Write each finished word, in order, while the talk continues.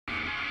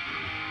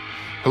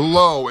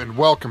Hello and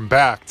welcome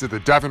back to the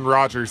Devin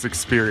Rogers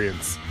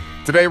Experience.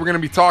 Today we're going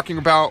to be talking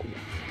about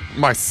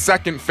my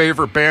second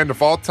favorite band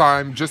of all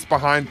time, just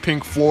behind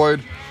Pink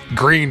Floyd,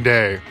 Green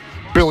Day,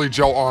 Billie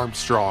Joe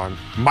Armstrong,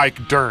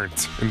 Mike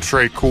Dirnt, and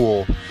Tré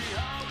Cool.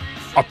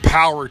 A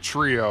power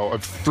trio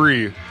of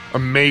three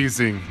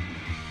amazing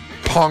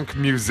punk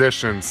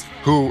musicians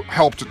who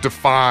helped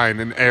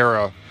define an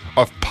era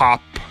of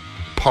pop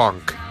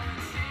punk.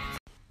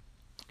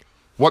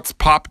 What's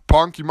pop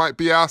punk, you might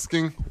be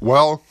asking?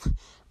 Well,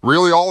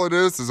 really all it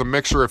is a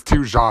mixture of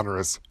two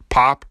genres,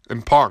 pop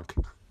and punk.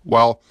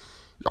 Well,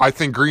 I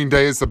think Green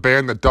Day is the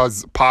band that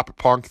does pop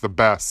punk the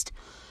best.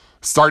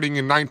 Starting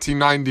in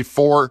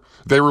 1994,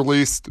 they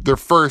released their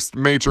first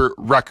major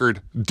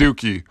record,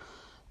 Dookie.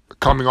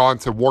 Coming on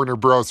to Warner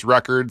Bros.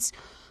 Records,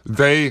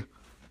 they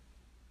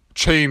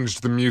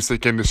changed the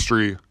music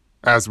industry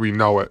as we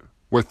know it.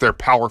 With their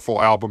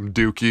powerful album,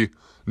 Dookie,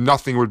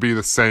 nothing would be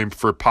the same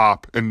for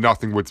pop, and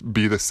nothing would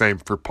be the same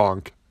for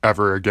punk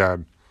ever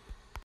again.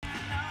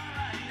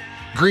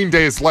 Green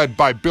Day is led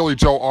by Billie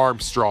Joe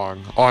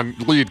Armstrong on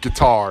lead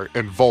guitar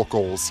and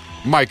vocals,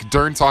 Mike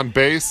Dirnt on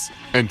bass,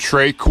 and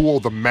Tré Cool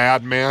the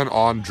Madman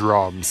on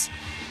drums.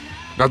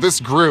 Now this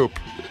group,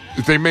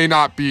 they may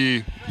not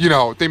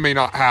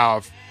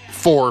have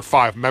 4 or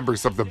 5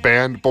 members of the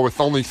band, but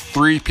with only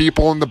 3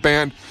 people in the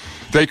band,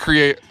 they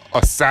create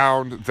a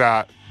sound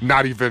that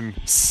not even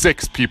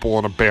 6 people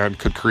in a band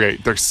could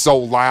create. They're so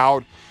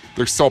loud,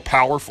 they're so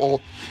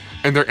powerful,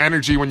 and their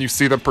energy when you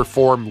see them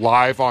perform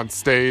live on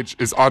stage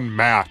is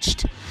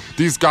unmatched.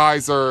 These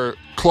guys are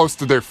close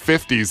to their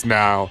 50s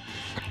now,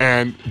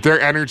 and their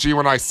energy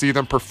when I see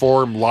them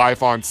perform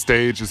live on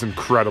stage is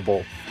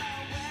incredible.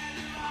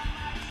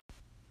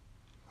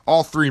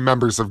 All 3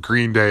 members of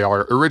Green Day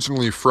are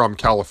originally from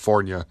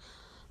California.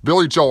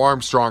 Billie Joe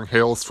Armstrong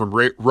hails from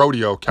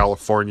Rodeo,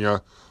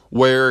 California,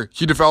 where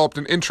he developed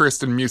an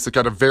interest in music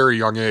at a very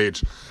young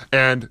age.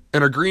 And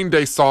in a Green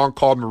Day song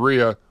called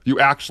Maria, you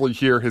actually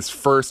hear his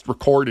first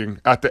recording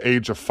at the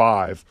age of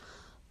 5.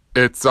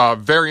 It's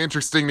very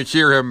interesting to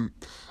hear him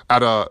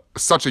at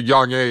such a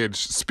young age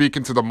speak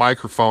into the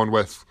microphone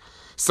with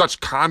such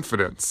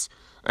confidence.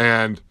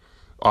 And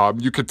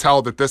you could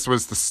tell that this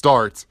was the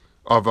start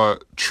of a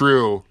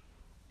true,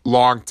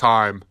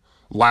 long-time,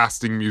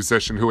 lasting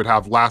musician who would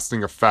have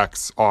lasting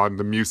effects on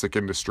the music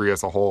industry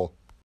as a whole.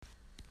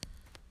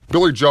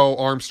 Billie Joe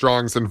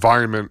Armstrong's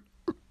environment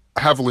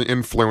heavily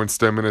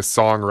influenced him in his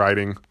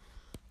songwriting.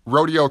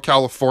 Rodeo,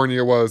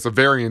 California was a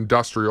very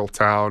industrial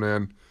town,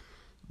 and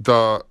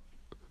the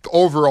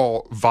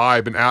overall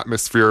vibe and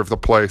atmosphere of the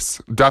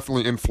place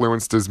definitely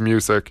influenced his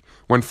music.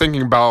 When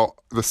thinking about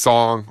the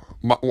song,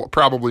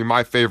 probably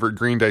my favorite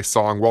Green Day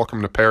song,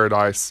 Welcome to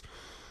Paradise,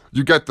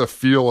 you get the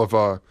feel of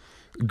a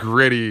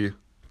gritty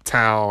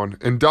town,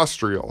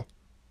 industrial,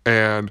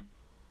 and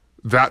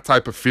that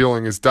type of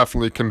feeling is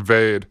definitely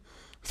conveyed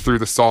through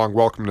the song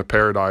Welcome to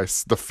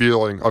Paradise, the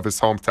feeling of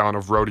his hometown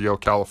of Rodeo,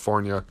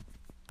 California.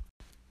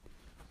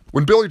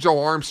 When Billie Joe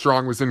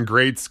Armstrong was in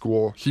grade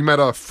school, he met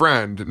a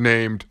friend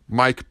named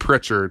Mike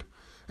Pritchard.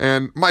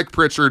 And Mike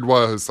Pritchard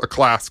was a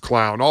class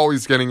clown,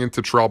 always getting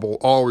into trouble,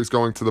 always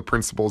going to the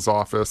principal's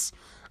office.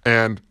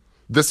 And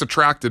this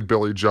attracted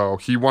Billie Joe.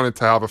 He wanted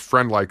to have a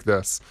friend like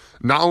this.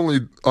 Not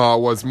only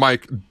was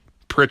Mike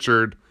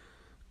Pritchard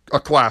a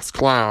class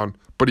clown,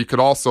 but he could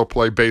also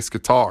play bass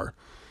guitar.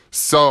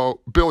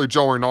 So Billie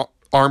Joe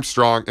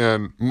Armstrong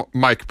and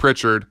Mike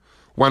Pritchard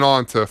went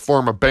on to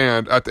form a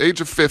band at the age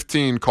of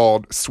 15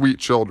 called Sweet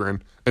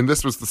Children, and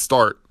this was the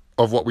start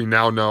of what we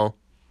now know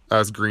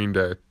as Green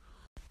Day.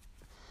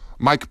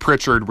 Mike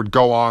Pritchard would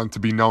go on to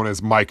be known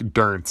as Mike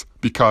Dirnt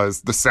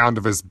because the sound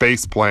of his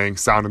bass playing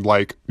sounded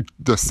like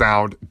the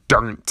sound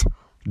Dirnt,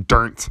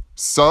 Dirnt.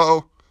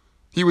 So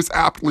he was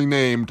aptly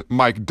named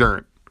Mike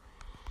Dirnt.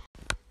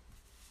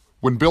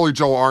 When Billie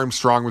Joe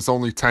Armstrong was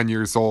only 10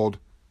 years old,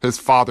 his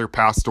father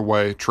passed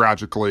away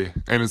tragically,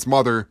 and his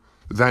mother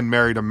then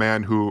married a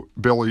man who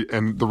Billy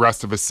and the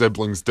rest of his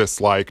siblings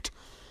disliked.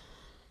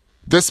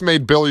 This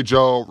made Billie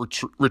Joe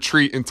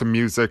retreat into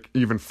music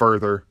even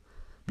further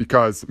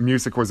because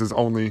music was his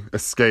only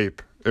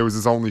escape. It was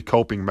his only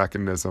coping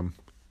mechanism.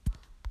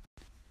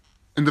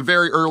 In the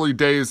very early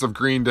days of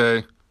Green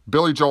Day,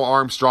 Billie Joe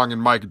Armstrong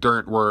and Mike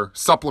Dirnt were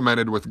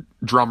supplemented with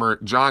drummer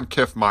John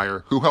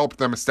Kiffmeyer, who helped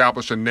them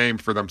establish a name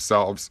for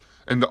themselves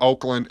in the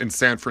Oakland and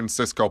San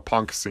Francisco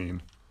punk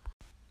scene.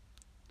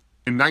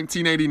 In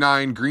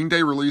 1989, Green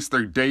Day released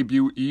their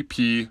debut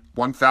EP,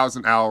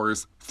 1000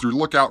 Hours, through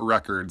Lookout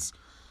Records.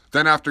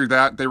 Then after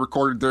that, they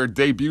recorded their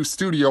debut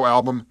studio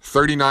album,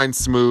 39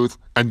 Smooth,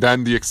 and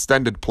then the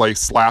extended play,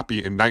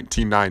 Slappy, in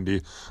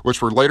 1990,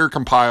 which were later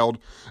compiled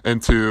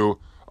into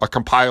a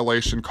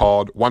compilation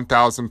called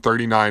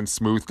 1039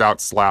 Smoothed Out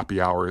Slappy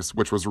Hours,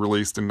 which was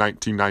released in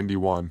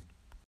 1991.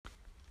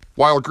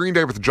 While Green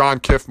Day with John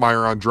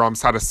Kiffmeyer on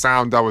drums had a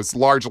sound that was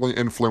largely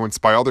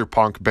influenced by other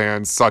punk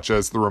bands such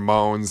as the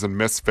Ramones and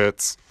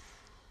Misfits,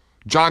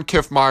 John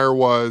Kiffmeyer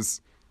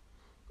was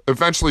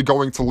eventually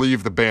going to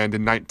leave the band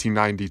in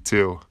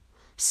 1992.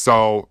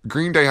 So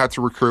Green Day had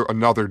to recruit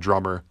another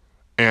drummer,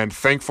 And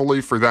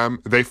thankfully for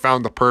them, they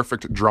found the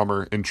perfect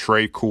drummer in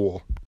Tré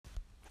Cool.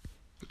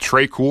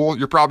 Tré Cool,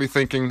 you're probably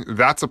thinking,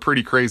 that's a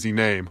pretty crazy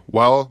name.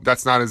 Well,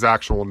 that's not his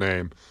actual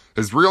name.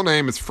 His real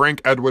name is Frank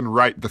Edwin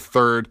Wright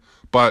III,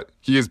 but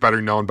he is better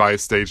known by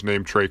his stage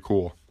name, Tré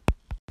Cool.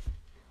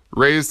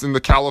 Raised in the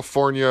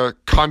California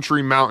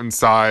country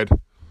mountainside,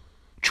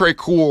 Tré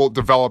Cool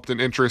developed an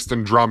interest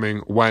in drumming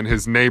when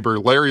his neighbor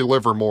Larry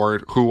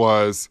Livermore, who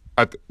was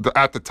at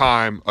the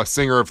time a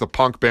singer of the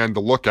punk band The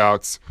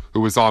Lookouts,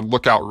 who was on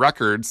Lookout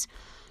Records,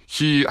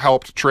 he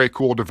helped Tré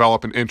Cool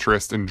develop an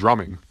interest in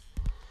drumming.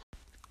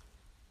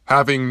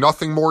 Having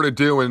nothing more to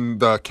do in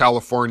the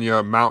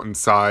California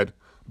mountainside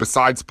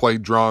besides play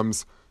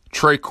drums,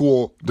 Tré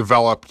Cool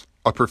developed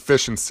a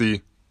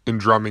proficiency in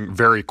drumming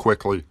very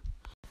quickly.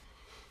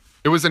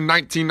 It was in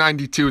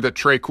 1992 that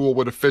Tré Cool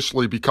would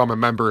officially become a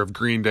member of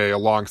Green Day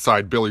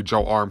alongside Billy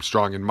Joe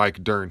Armstrong and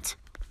Mike Dirnt.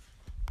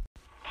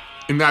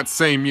 In that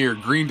same year,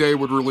 Green Day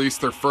would release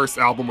their first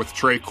album with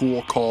Tré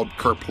Cool called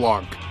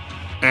Kerplunk.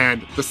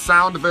 And the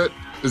sound of it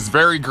is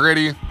very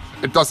gritty.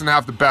 It doesn't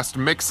have the best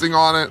mixing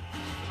on it,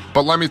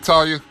 but let me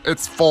tell you,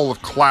 it's full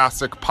of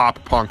classic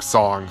pop-punk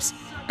songs.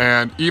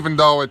 And even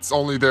though it's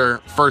only their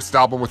first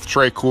album with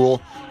Tré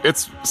Cool,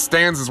 it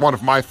stands as one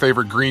of my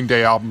favorite Green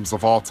Day albums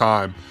of all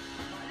time.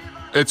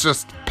 It's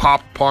just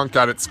pop-punk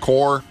at its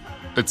core.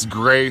 It's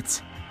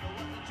great.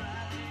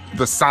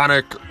 The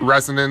sonic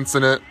resonance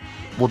in it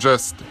will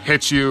just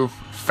hit you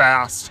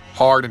fast,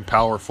 hard, and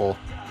powerful.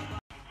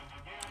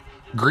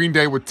 Green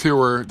Day would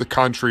tour the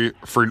country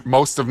for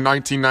most of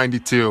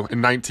 1992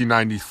 and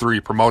 1993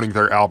 promoting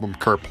their album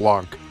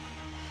Kerplunk.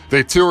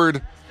 They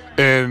toured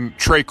in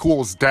Tré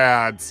Cool's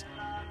dad's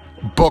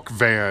book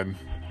van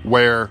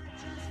where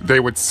they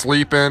would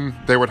sleep in,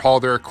 they would haul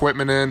their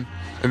equipment in,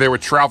 and they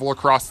would travel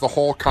across the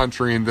whole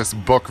country in this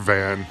book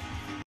van.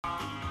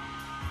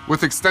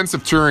 With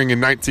extensive touring in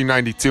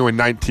 1992 and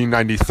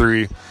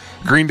 1993,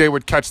 Green Day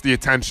would catch the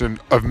attention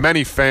of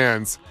many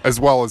fans as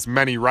well as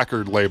many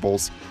record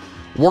labels.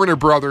 Warner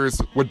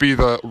Brothers would be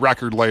the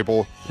record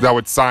label that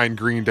would sign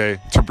Green Day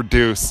to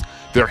produce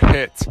their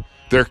hit,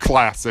 their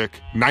classic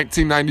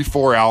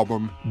 1994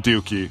 album,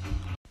 Dookie.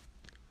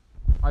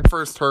 I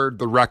first heard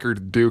the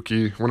record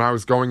Dookie when I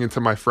was going into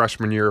my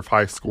freshman year of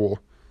high school.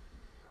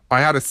 I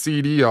had a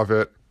CD of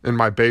it in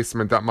my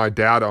basement that my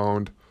dad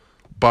owned,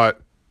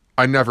 but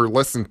I never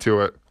listened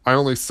to it. I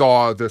only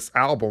saw this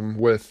album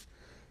with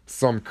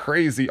some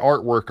crazy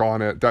artwork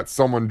on it that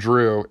someone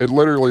drew. It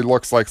literally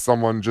looks like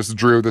someone just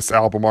drew this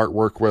album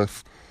artwork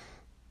with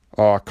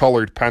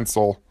colored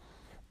pencil.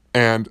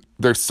 And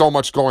there's so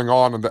much going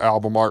on in the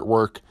album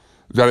artwork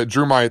that it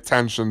drew my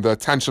attention. The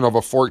attention of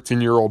a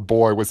 14-year-old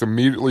boy was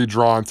immediately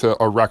drawn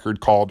to a record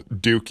called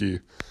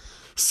Dookie.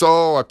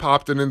 So I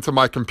popped it into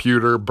my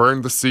computer,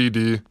 burned the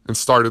CD, and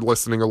started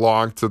listening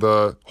along to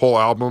the whole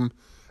album,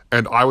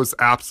 and I was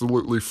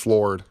absolutely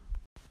floored.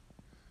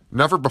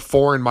 Never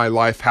before in my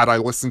life had I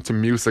listened to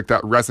music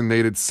that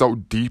resonated so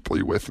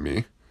deeply with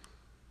me.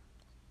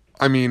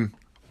 I mean,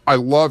 I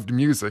loved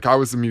music. I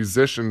was a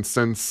musician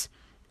since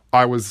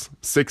I was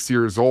 6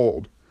 years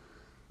old.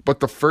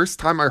 But the first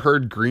time I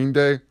heard Green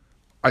Day,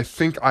 I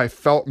think I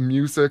felt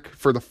music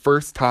for the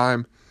first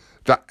time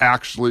that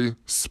actually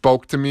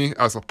spoke to me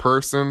as a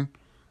person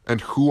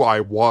and who I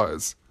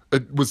was.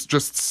 It was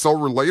just so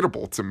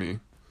relatable to me.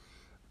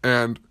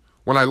 And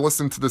when I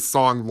listened to the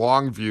song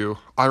Longview,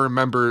 I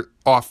remember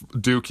off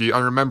Dookie, I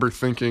remember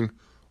thinking,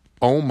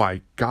 oh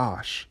my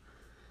gosh,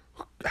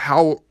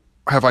 how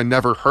have I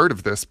never heard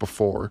of this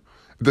before?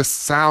 This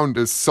sound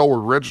is so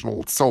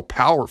original, it's so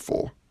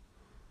powerful.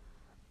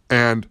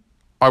 And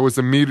I was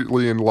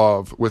immediately in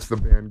love with the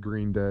band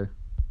Green Day.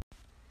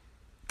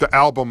 The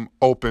album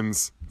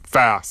opens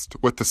fast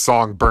with the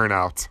song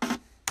Burnout.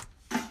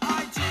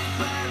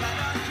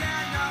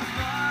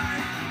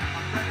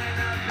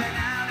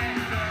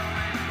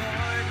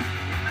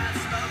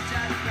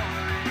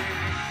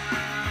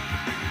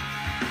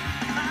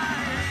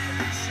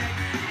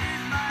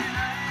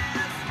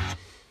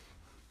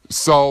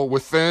 So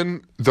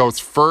within those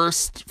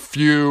first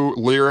few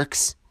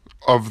lyrics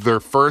of their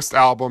first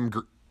album,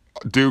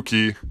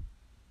 Dookie,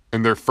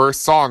 and their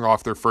first song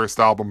off their first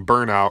album,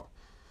 Burnout,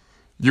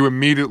 you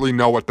immediately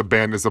know what the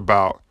band is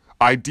about.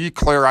 I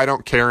declare I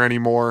don't care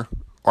anymore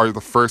are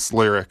the first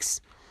lyrics.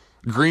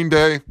 Green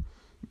Day,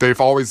 they've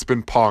always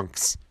been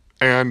punks,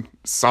 and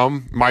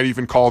some might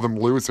even call them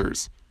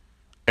losers.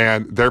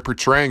 And they're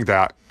portraying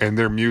that in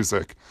their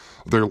music.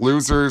 They're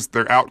losers,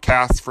 they're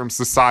outcasts from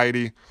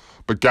society,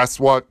 but guess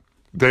what?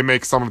 They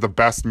make some of the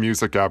best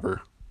music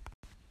ever.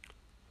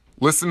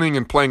 Listening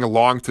and playing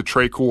along to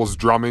Tré Cool's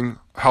drumming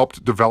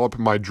helped develop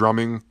my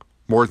drumming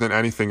more than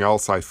anything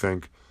else, I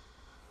think.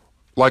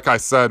 Like I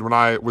said, when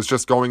I was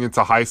just going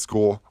into high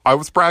school, I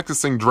was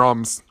practicing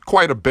drums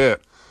quite a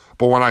bit.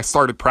 But when I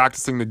started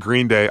practicing the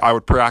Green Day, I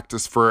would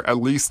practice for at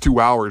least 2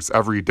 hours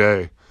every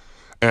day.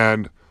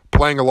 And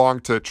playing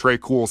along to Tré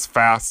Cool's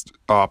fast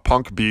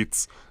punk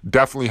beats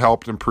definitely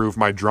helped improve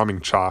my drumming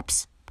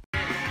chops.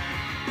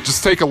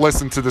 Just take a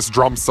listen to this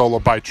drum solo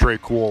by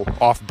Tré Cool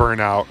off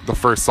Burnout, the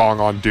first song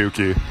on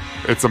Dookie.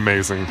 It's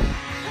amazing.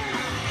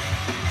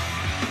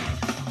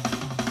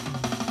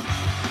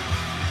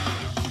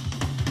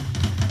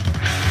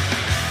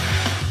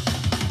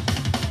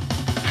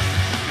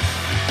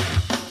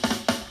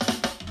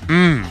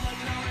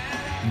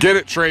 Get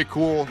it, Tré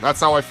Cool. That's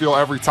how I feel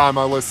every time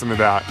I listen to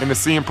that. And to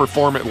see him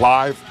perform it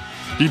live,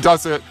 he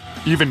does it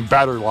even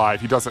better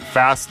live. He does it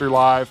faster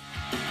live.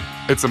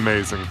 It's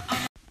amazing.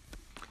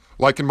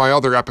 Like in my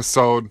other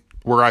episode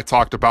where I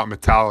talked about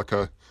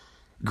Metallica,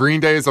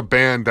 Green Day is a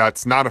band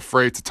that's not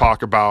afraid to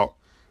talk about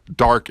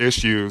dark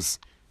issues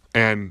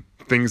and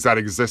things that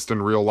exist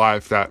in real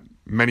life that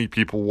many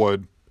people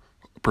would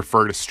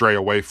prefer to stray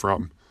away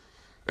from.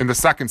 In the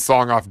second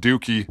song off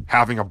Dookie,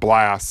 Having a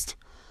Blast,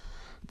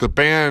 the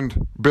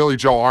band, Billie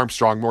Joe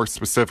Armstrong more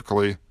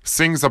specifically,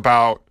 sings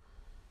about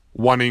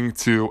wanting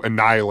to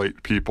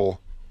annihilate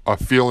people, a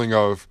feeling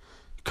of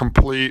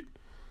complete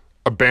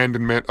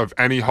abandonment of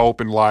any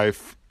hope in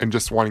life and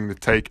just wanting to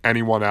take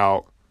anyone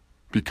out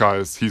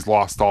because he's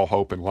lost all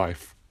hope in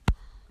life.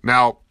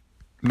 Now,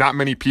 not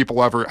many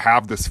people ever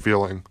have this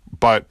feeling,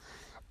 but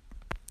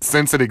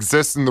since it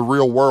exists in the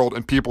real world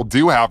and people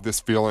do have this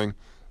feeling,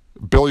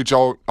 Billie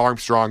Joe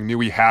Armstrong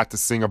knew he had to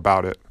sing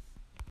about it.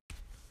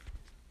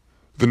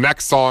 The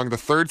next song, the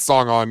third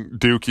song on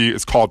Dookie,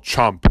 is called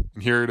Chump,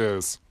 and here it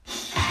is.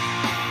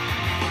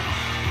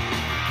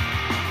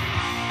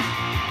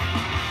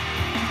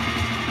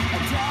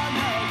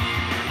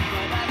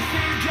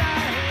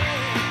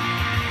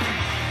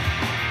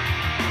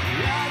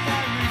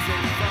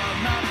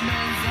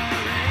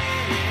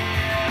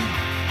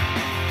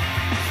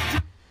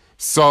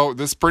 So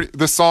this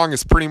song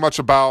is pretty much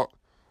about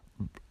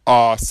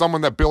someone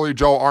that Billie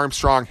Joe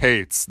Armstrong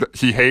hates.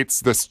 He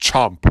hates this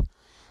chump.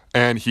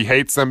 And he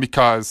hates them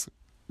because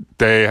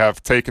they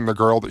have taken the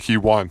girl that he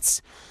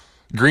wants.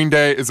 Green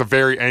Day is a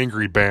very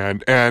angry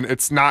band, and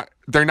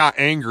they're not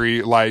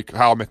angry like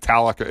how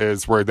Metallica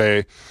is, where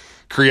they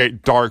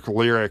create dark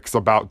lyrics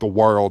about the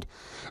world.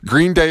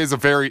 Green Day is a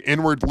very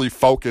inwardly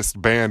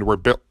focused band where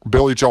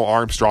Billie Joe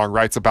Armstrong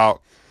writes about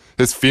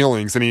his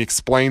feelings and he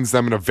explains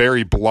them in a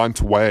very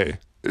blunt way.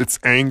 It's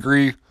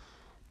angry,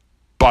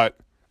 but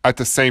at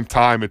the same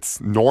time, it's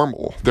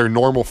normal. They're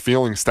normal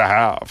feelings to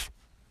have.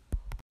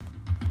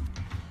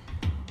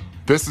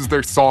 This is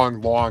their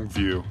song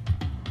Longview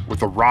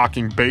with a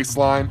rocking bass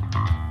line.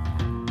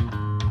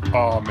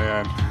 Oh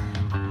man,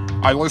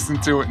 I listen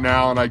to it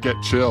now and I get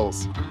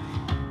chills.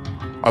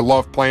 I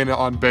love playing it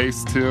on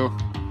bass too.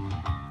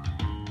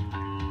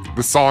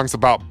 The song's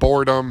about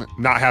boredom,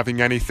 not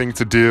having anything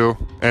to do,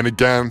 and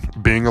again,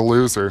 being a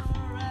loser.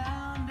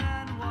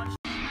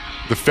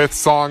 The fifth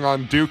song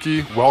on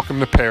Dookie, Welcome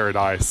to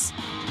Paradise.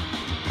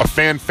 A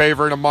fan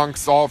favorite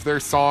amongst all of their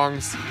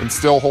songs and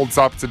still holds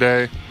up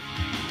today.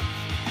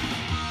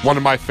 One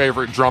of my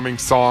favorite drumming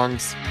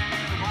songs.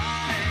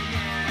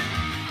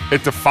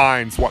 It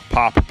defines what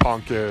pop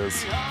punk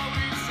is.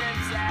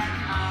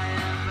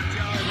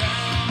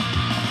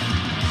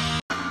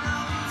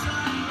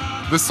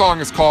 This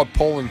song is called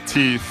Pulling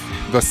Teeth,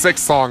 the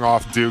sixth song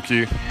off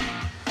Dookie.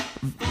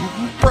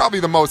 Probably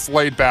the most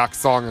laid back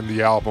song on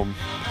the album.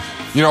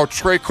 You know,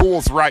 Tré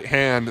Cool's right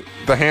hand,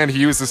 the hand he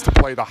uses to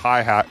play the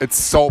hi-hat, it's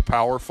so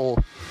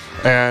powerful.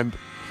 And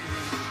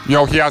you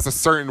know, he has a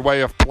certain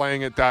way of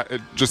playing it that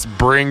it just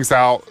brings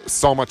out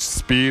so much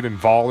speed and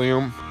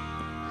volume.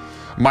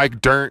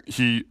 Mike Dirnt,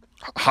 he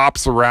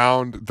hops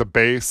around the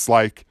bass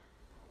like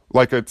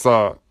it's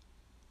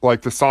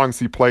like the songs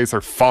he plays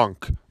are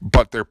funk,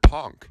 but they're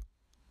punk.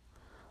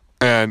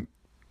 And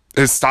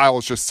his style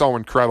is just so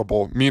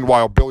incredible.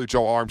 Meanwhile, Billie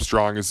Joe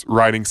Armstrong is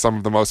writing some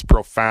of the most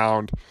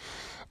profound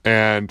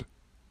and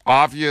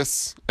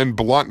obvious and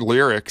blunt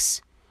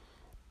lyrics,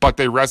 but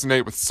they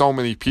resonate with so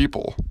many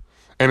people.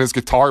 And his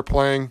guitar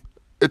playing,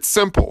 it's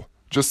simple.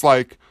 Just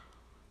like,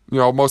 you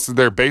know, most of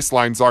their bass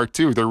lines are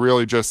too. They're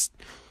really just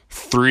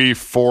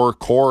 3-4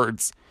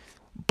 chords.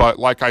 But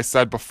like I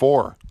said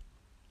before,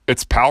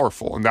 it's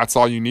powerful, and that's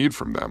all you need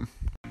from them.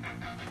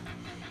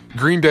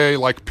 Green Day,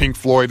 like Pink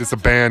Floyd, is a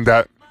band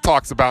that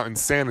talks about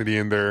insanity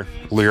in their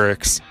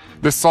lyrics.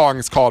 This song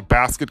is called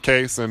Basket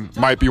Case and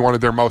might be one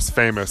of their most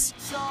famous.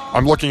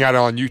 I'm looking at it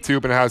on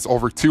YouTube and it has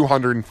over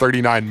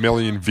 239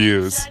 million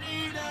views.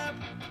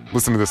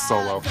 Listen to this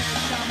solo.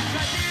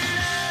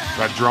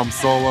 That drum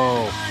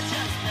solo.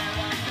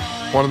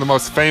 One of the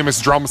most famous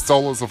drum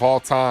solos of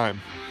all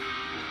time.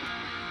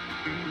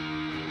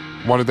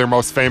 One of their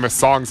most famous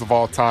songs of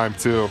all time,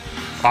 too.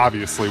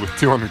 Obviously, with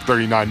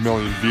 239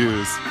 million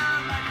views.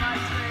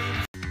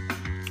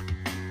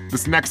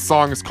 This next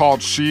song is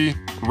called She,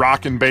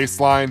 rockin' bass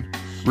line.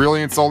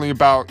 Really, it's only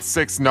about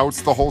 6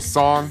 notes the whole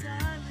song.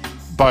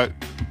 But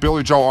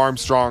Billie Joe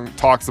Armstrong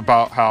talks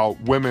about how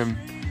women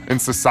in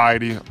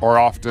society are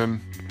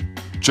often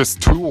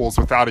just tools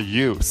without a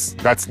use.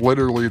 That's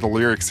literally the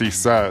lyrics he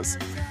says.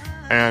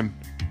 And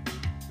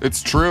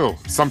it's true.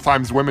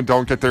 Sometimes women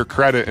don't get their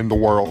credit in the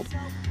world.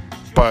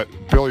 But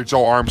Billie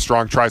Joe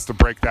Armstrong tries to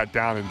break that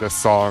down in this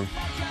song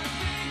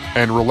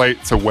and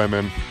relate to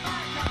women.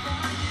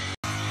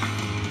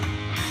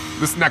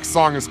 This next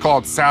song is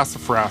called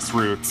Sassafras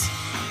Roots,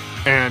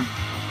 and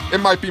it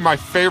might be my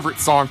favorite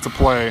song to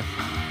play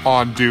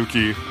on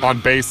Dookie,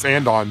 on bass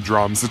and on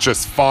drums. It's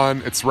just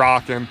fun, it's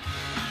rocking,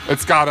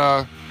 it's got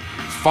a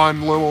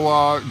fun little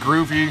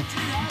groovy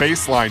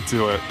bass line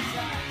to it.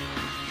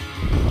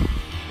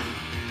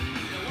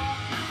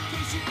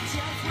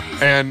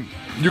 And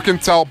you can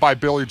tell by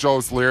Billy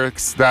Joe's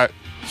lyrics that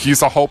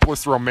he's a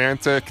hopeless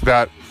romantic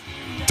that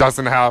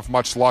doesn't have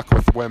much luck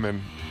with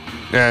women.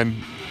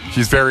 And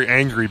he's very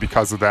angry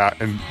because of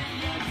that. And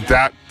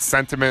that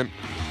sentiment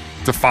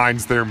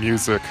defines their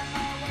music.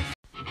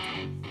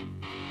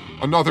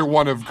 Another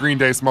one of Green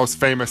Day's most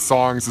famous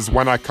songs is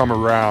When I Come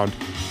Around.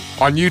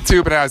 On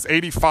YouTube, it has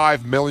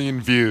 85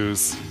 million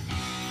views.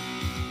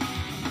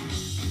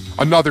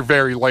 Another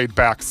very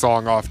laid-back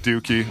song off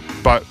Dookie,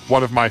 but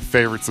one of my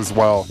favorites as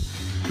well.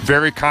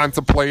 Very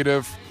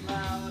contemplative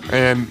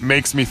and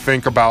makes me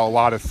think about a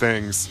lot of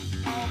things.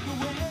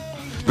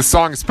 The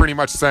song is pretty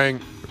much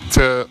saying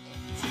to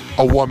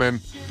a woman,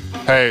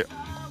 hey,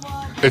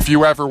 if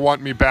you ever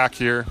want me back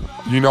here,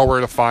 you know where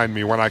to find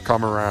me when I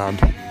come around.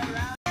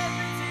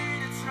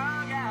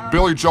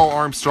 Billy Joe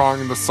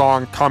Armstrong in the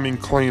song Coming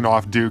Clean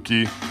off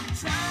Dookie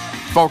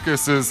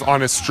focuses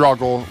on his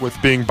struggle with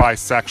being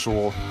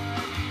bisexual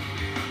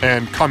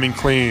and coming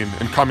clean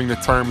and coming to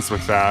terms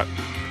with that.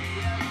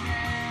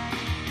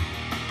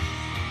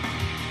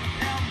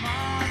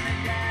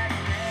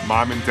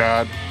 Mom and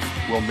Dad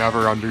will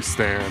never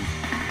understand.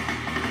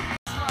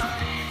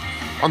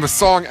 On the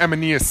song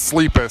Eminius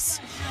Sleepus,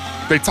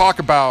 they talk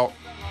about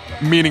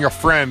meeting a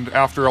friend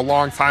after a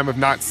long time of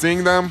not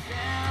seeing them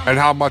and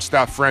how much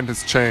that friend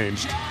has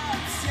changed.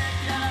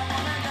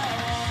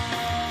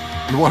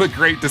 And what a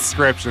great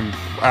description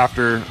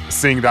after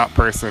seeing that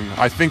person.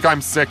 I think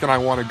I'm sick and I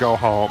want to go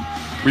home.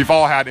 We've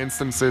all had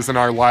instances in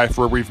our life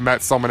where we've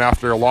met someone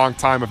after a long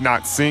time of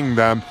not seeing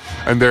them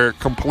and they're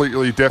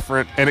completely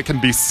different, and it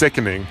can be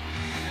sickening.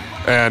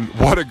 And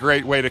what a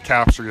great way to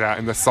capture that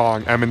in the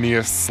song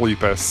Eminius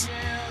Sleepus.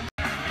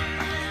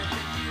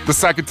 The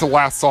second to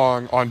last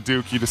song on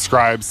Dookie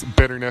describes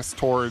bitterness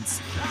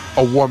towards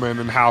a woman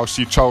and how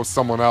she chose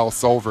someone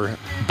else over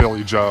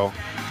Billy Joe.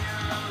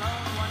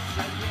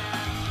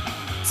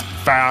 It's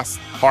fast,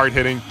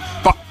 hard-hitting.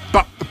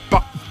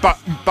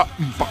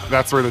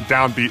 That's where the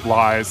downbeat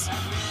lies.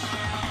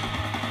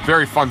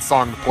 Very fun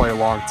song to play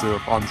along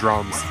to on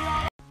drums.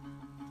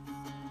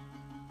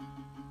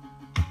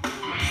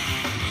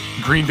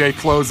 Green Day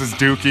closes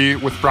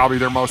Dookie with probably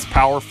their most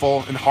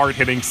powerful and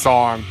hard-hitting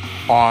song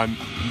on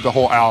the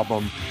whole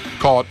album,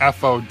 called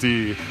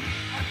FOD.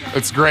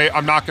 It's great.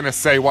 I'm not going to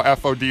say what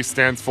FOD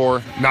stands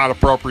for, not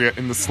appropriate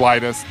in the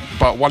slightest,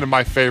 but one of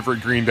my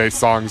favorite Green Day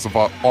songs of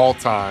all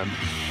time.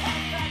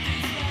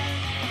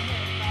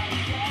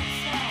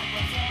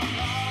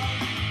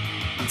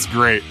 It's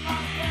great.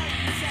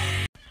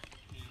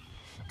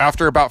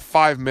 After about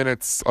 5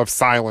 minutes of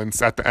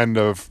silence at the end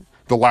of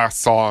the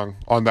last song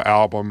on the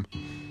album,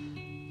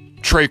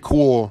 Tré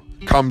Cool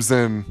comes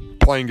in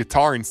playing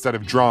guitar instead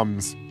of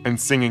drums and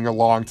singing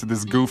along to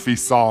this goofy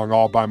song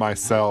all by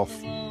myself.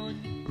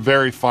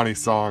 Very funny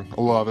song.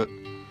 I love it.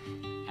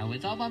 I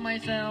was all by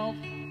myself.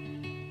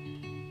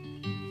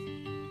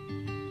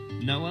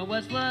 No one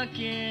was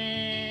looking.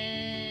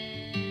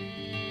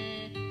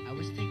 I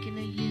was thinking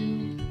of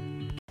you.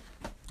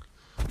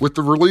 With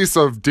the release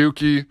of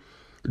Dookie,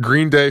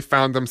 Green Day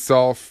found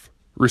themselves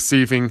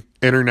receiving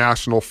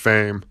international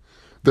fame.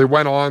 They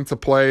went on to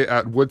play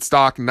at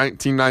Woodstock in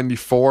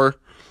 1994,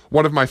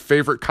 one of my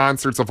favorite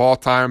concerts of all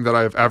time that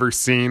I have ever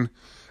seen.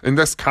 In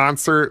this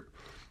concert,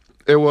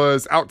 it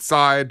was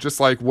outside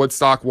just like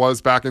Woodstock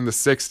was back in the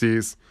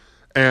 60s,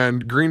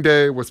 and Green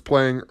Day was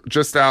playing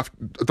just after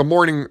the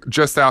morning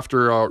just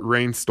after a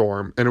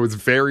rainstorm, and it was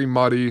very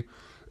muddy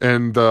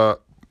in the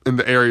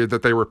area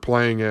that they were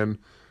playing in.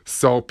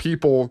 So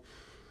people,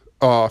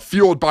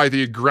 fueled by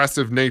the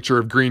aggressive nature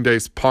of Green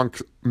Day's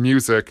punk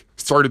music,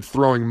 started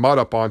throwing mud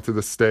up onto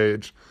the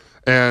stage.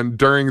 And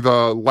during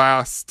the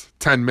last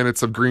 10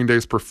 minutes of Green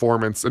Day's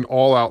performance, an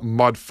all-out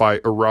mud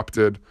fight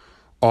erupted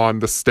on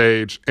the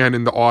stage and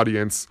in the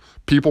audience.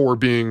 People were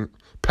being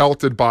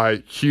pelted by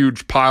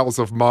huge piles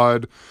of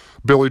mud.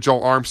 Billy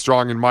Joe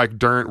Armstrong and Mike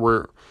Dirnt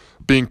were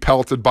being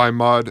pelted by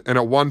mud. And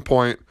at one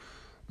point,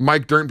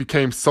 Mike Dirnt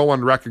became so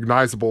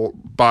unrecognizable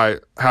by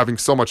having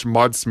so much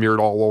mud smeared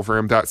all over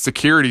him that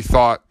security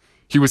thought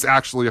he was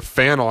actually a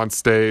fan on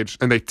stage,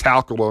 and they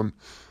tackled him,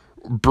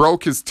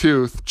 broke his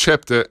tooth,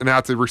 chipped it, and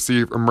had to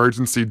receive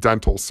emergency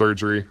dental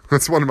surgery.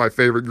 That's one of my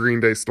favorite Green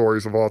Day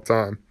stories of all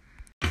time.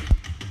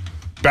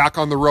 Back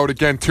on the road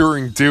again,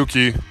 touring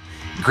Dookie,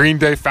 Green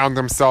Day found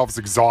themselves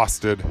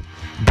exhausted.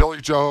 Billy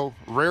Joe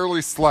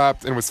rarely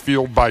slept and was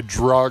fueled by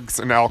drugs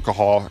and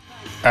alcohol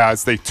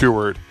as they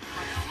toured.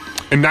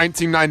 In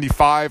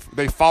 1995,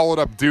 they followed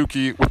up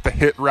Dookie with the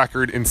hit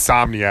record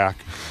Insomniac.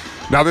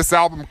 Now, this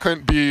album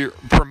couldn't be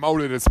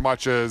promoted as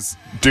much as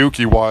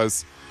Dookie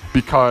was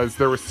because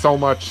there was so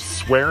much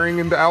swearing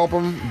in the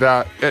album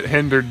that it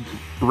hindered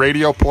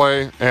radio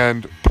play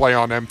and play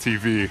on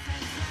MTV.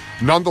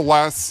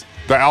 Nonetheless,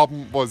 The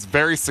album was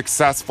very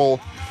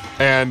successful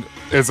and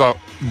is a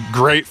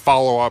great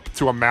follow-up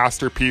to a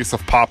masterpiece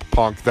of pop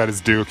punk that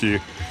is Dookie.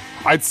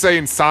 I'd say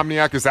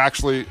Insomniac is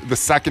actually the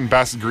second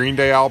best Green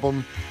Day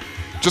album,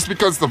 just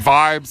because the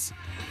vibes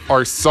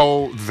are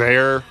so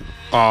there.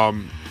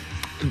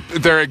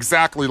 They're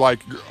exactly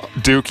like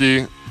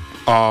Dookie,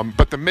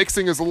 but the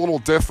mixing is a little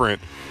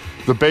different.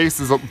 The bass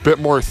is a bit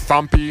more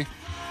thumpy.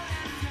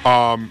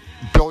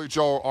 Billy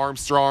Joe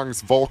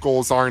Armstrong's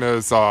vocals aren't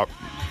as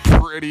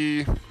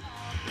pretty.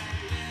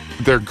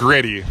 They're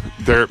gritty.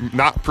 They're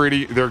not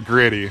pretty, they're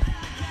gritty.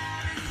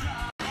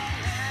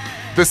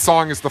 This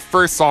song is the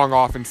first song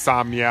off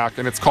Insomniac,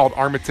 and it's called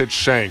Armitage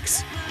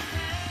Shanks.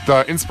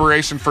 The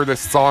inspiration for this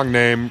song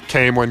name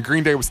came when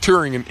Green Day was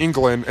touring in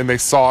England and they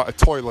saw a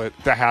toilet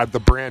that had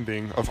the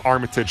branding of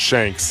Armitage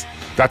Shanks.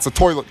 That's a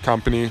toilet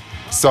company,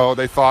 so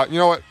they thought, you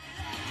know what,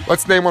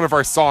 let's name one of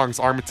our songs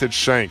Armitage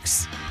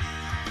Shanks.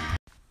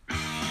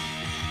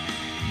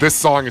 This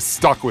song is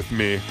stuck with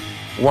me.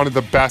 One of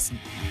the best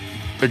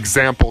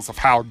examples of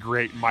how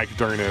great Mike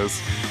Dirnt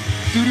is.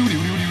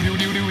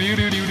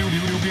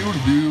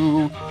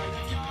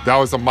 That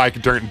was a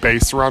Mike Dirnt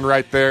bass run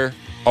right there.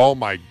 Oh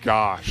my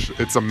gosh,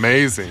 it's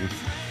amazing.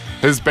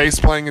 His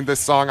bass playing in this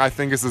song, I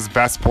think, is his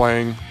best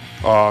playing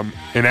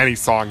in any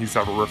song he's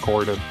ever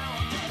recorded.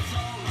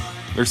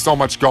 There's so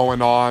much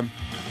going on.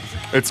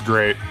 It's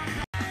great.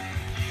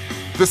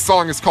 This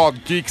song is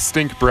called Geek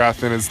Stink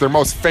Breath and is their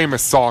most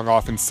famous song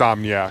off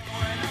Insomniac.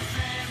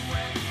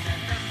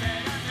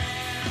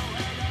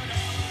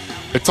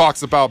 It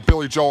talks about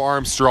Billy Joe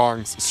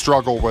Armstrong's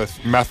struggle with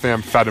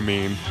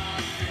methamphetamine.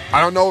 I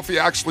don't know if he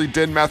actually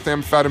did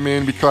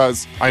methamphetamine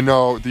because I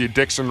know the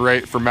addiction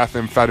rate for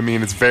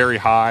methamphetamine is very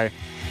high,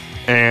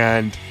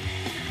 and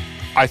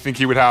I think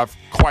he would have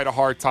quite a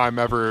hard time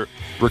ever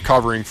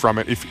recovering from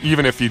it,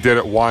 even if he did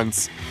it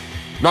once.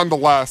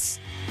 Nonetheless,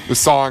 the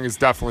song is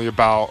definitely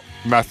about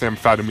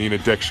methamphetamine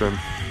addiction.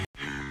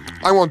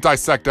 I won't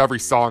dissect every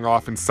song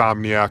off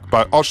Insomniac,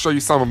 but I'll show you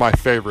some of my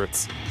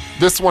favorites.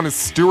 This one is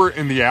Stewart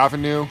in the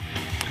Avenue.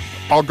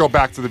 I'll go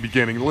back to the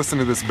beginning. Listen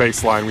to this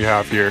bass line we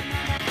have here.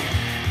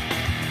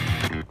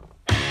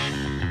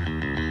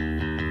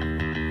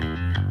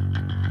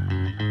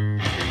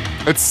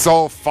 It's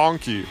so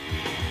funky.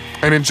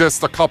 And in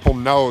just a couple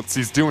notes,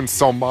 he's doing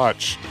so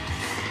much.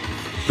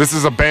 This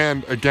is a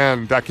band,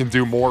 again, that can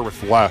do more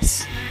with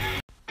less.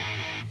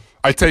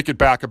 I take it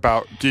back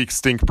about Geek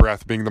Stink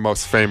Breath being the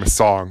most famous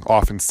song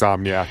off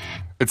Insomniac.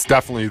 It's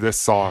definitely this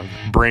song,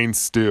 Brain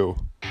Stew.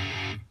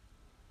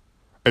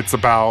 It's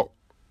about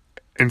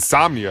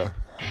insomnia,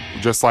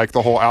 just like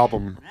the whole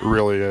album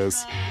really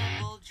is.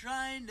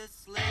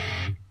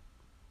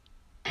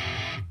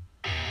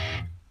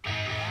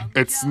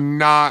 It's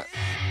not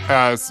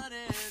as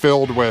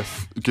filled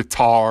with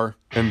guitar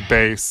and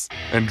bass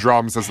and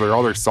drums as their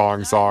other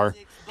songs are,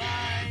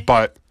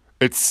 but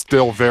it's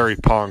still very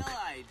punk.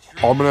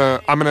 I'm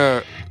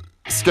gonna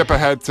skip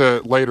ahead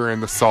to later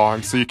in the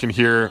song so you can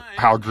hear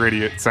how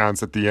gritty it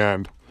sounds at the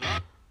end.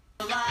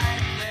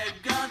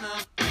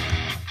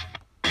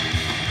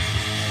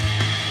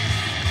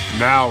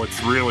 Now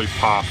it's really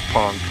pop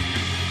punk.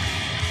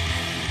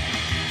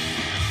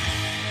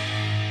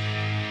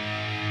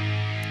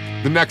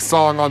 The next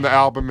song on the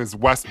album is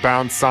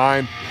Westbound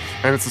Sign,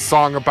 and it's a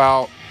song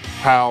about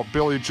how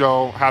Billy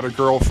Joe had a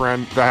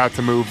girlfriend that had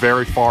to move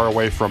very far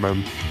away from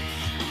him.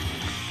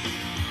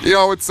 You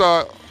know, it's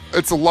a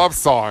love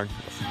song,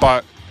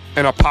 but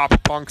in a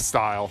pop punk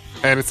style,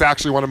 and it's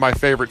actually one of my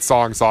favorite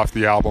songs off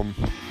the album.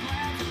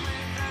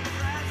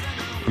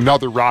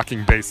 Another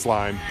rocking bass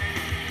line.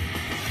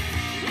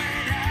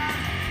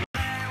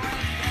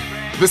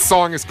 This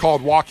song is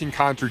called Walking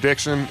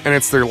Contradiction, and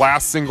it's their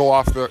last single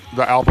off the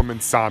album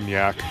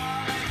Insomniac.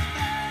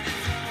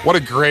 What a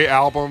great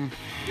album,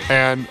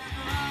 and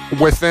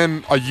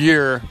within a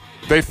year,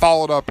 they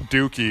followed up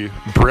Dookie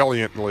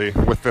brilliantly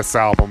with this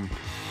album.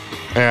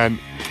 And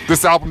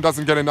this album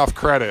doesn't get enough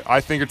credit. I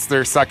think it's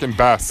their second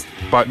best,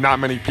 but not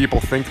many people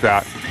think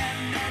that.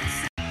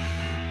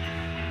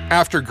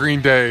 After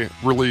Green Day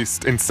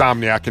released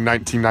Insomniac in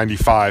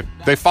 1995,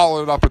 they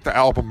followed it up with the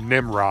album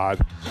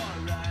Nimrod.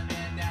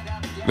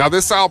 Now,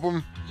 this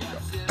album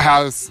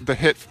has the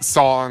hit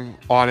song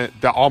on it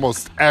that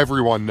almost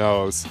everyone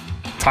knows,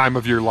 Time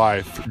of Your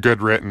Life,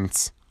 Good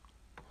Riddance.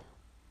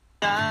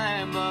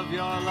 Time of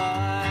your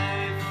life.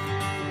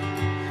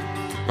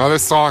 Now,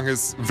 this song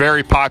is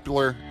very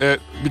popular. It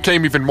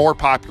became even more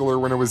popular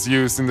when it was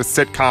used in the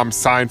sitcom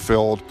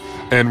Seinfeld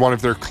in one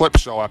of their clip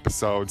show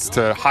episodes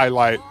to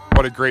highlight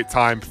what a great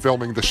time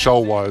filming the show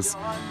was.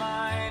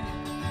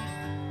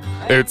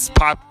 It's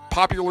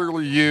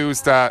popularly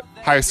used at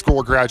high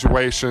school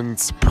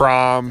graduations,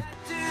 prom,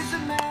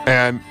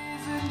 and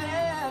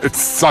it's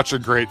such a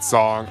great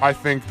song. I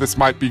think this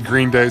might be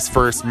Green Day's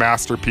first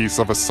masterpiece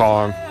of a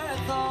song.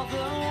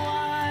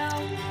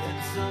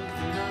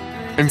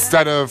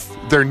 Instead of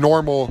their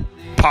normal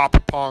pop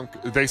punk,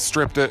 they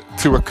stripped it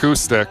to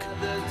acoustic,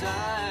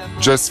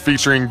 just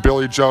featuring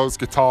Billy Joe's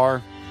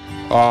guitar,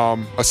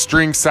 a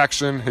string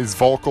section, his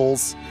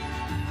vocals.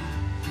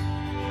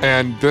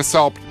 And this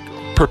helped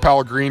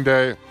propel Green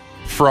Day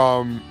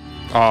from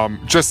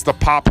just the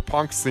pop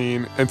punk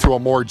scene into a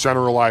more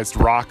generalized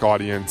rock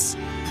audience.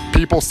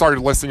 People started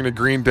listening to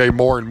Green Day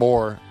more and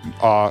more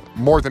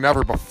than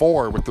ever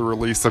before with the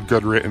release of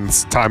Good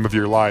Riddance, Time of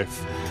Your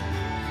Life.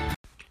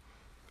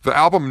 The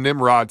album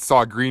Nimrod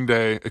saw Green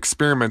Day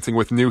experimenting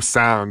with new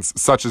sounds,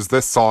 such as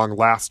this song,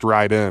 Last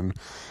Ride In.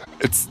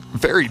 It's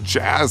very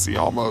jazzy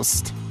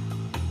almost.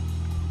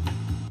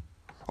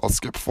 I'll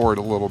skip forward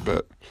a little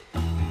bit.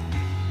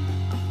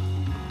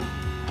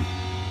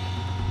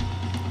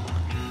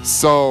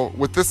 So,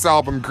 with this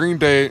album, Green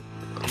Day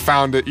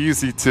found it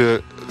easy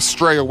to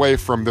stray away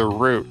from their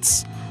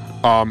roots.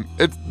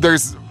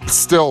 There's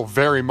still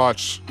very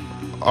much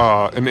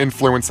an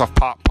influence of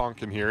pop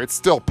punk in here. It's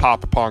still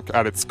pop punk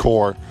at its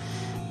core,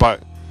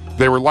 but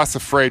they were less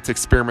afraid to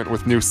experiment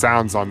with new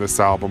sounds on this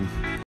album.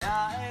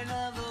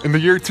 In the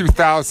year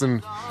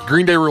 2000,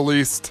 Green Day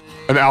released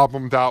an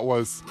album that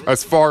was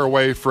as far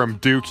away from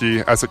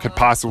Dookie as it could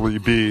possibly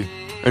be,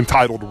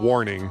 entitled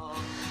Warning.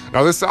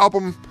 Now, this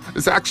album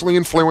is actually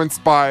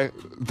influenced by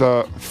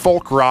the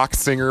folk rock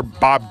singer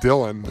Bob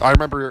Dylan. I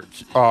remember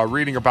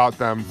reading about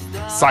them,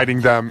 citing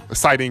Bob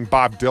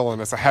Dylan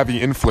as a heavy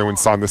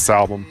influence on this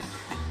album.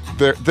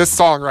 This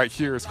song right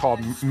here is called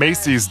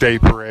Macy's Day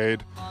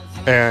Parade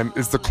and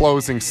is the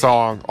closing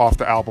song off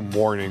the album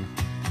Warning.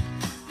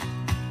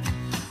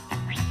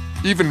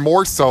 Even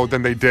more so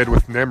than they did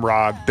with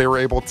Nimrod, they were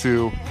able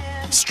to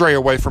stray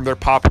away from their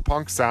pop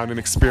punk sound and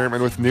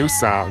experiment with new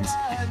sounds.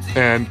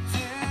 And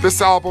this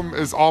album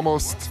is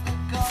almost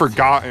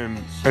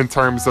forgotten in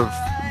terms of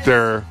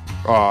their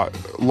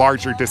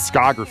larger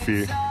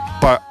discography,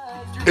 but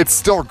it's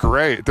still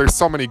great. There's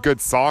so many good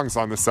songs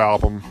on this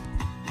album.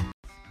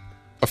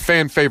 A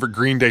fan favorite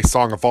Green Day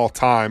song of all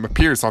time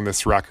appears on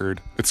this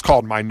record. It's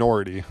called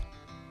Minority.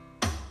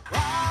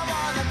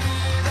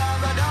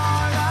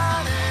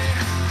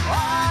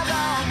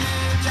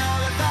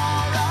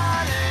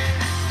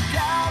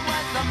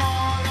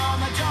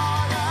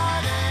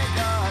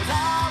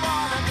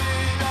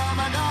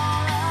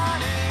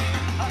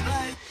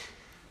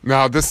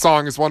 Now, this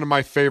song is one of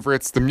my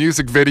favorites. The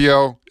music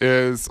video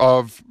is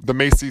of the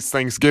Macy's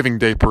Thanksgiving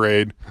Day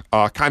Parade,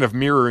 kind of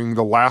mirroring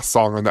the last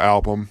song on the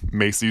album,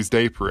 Macy's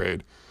Day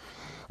Parade.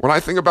 When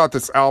I think about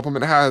this album,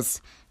 it has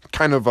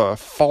kind of a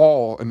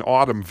fall and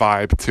autumn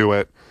vibe to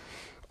it.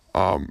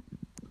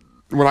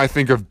 When I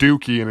think of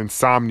Dookie and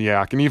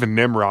Insomniac and even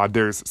Nimrod,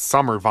 there's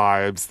summer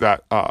vibes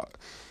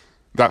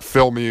that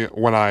fill me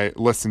when I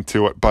listen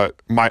to it.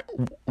 But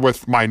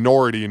with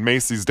Minority and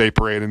Macy's Day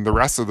Parade and the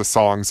rest of the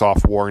songs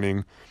off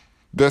Warning,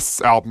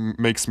 this album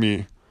makes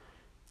me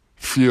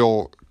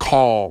feel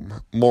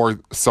calm more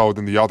so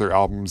than the other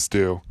albums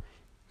do.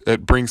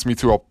 It brings me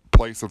to a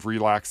place of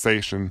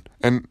relaxation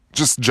and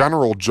just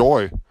general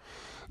joy.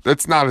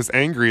 It's not as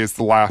angry as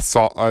the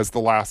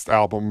last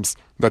albums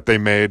that they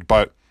made,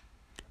 but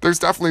there's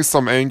definitely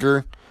some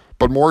anger.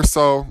 But more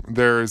so,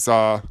 there's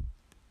a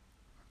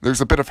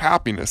bit of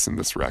happiness in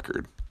this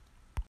record.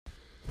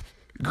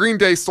 Green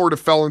Day sort of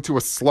fell into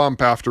a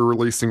slump after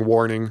releasing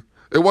Warning.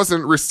 It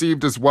wasn't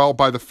received as well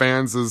by the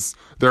fans as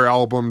their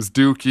albums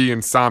Dookie,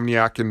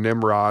 Insomniac, and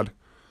Nimrod.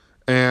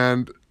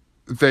 And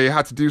they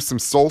had to do some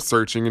soul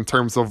searching in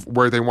terms of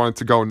where they wanted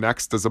to go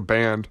next as a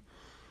band.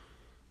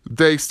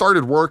 They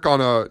started work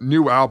on a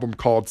new album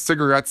called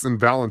Cigarettes and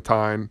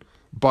Valentine,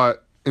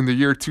 but in the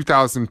year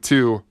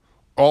 2002,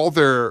 all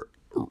their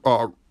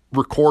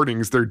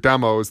recordings, their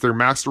demos, their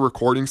master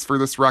recordings for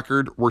this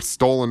record were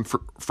stolen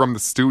from the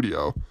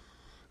studio.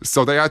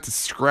 So they had to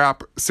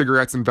scrap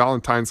Cigarettes and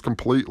Valentines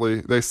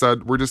completely. They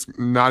said, we're just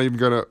not even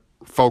going to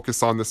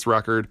focus on this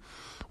record.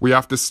 We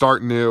have to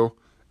start new.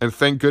 And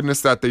thank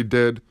goodness that they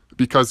did,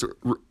 because it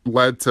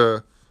led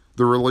to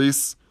the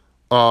release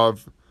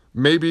of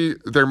maybe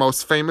their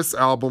most famous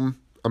album,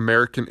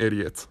 American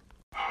Idiot.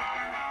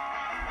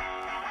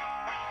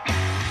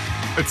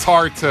 It's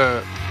hard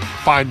to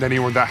find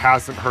anyone that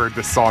hasn't heard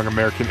this song,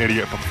 American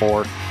Idiot,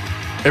 before.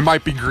 It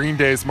might be Green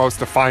Day's most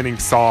defining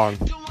song.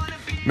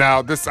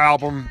 Now, this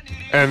album,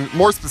 and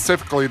more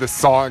specifically this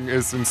song,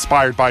 is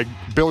inspired by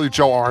Billy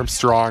Joe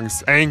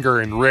Armstrong's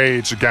anger and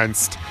rage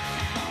against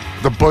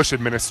the Bush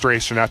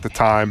administration at the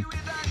time.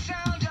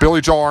 Billy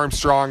Joe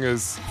Armstrong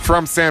is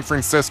from San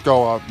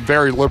Francisco, a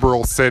very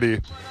liberal city,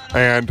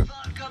 and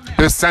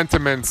his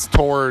sentiments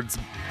towards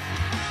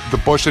the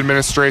Bush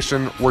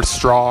administration were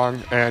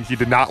strong, and he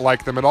did not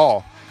like them at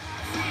all.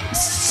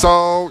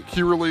 So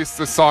he released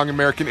the song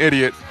American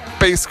Idiot,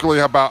 basically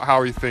about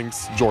how he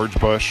thinks George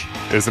Bush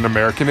is an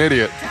American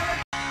idiot.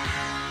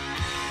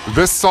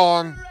 This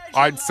song,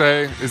 I'd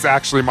say, is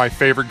actually my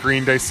favorite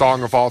Green Day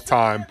song of all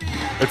time.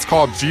 It's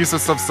called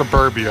Jesus of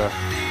Suburbia.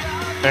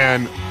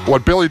 And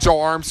what Billy Joe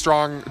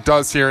Armstrong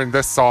does here in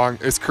this song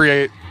is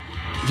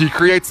he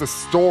creates a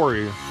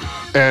story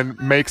and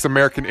makes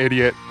American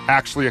Idiot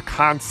actually a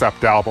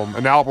concept album,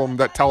 an album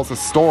that tells a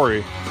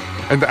story.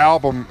 And the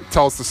album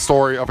tells the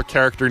story of a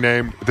character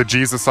named the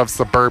Jesus of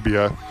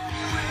Suburbia.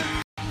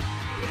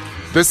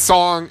 This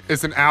song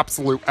is an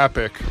absolute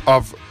epic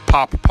of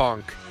pop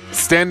punk.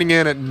 Standing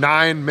in at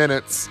 9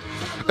 minutes,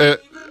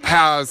 it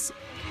has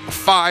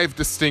 5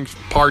 distinct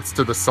parts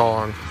to the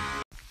song.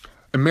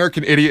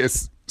 American Idiot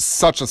is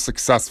such a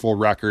successful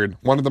record,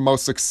 one of the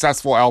most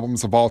successful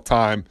albums of all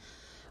time.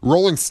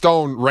 Rolling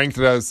Stone ranked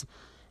it as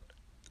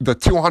the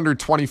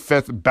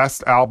 225th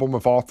best album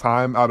of all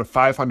time out of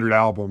 500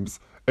 albums.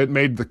 It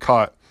made the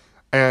cut.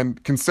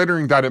 And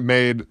considering that it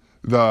made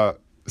the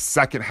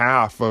second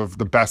half of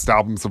the best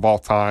albums of all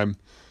time,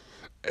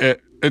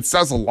 it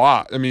says a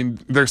lot. I mean,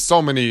 there's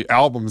so many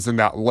albums in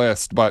that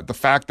list, but the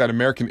fact that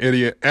American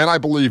Idiot, and I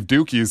believe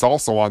Dookie is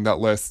also on that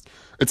list,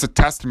 it's a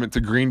testament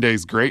to Green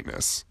Day's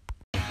greatness.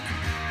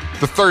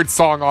 The third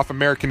song off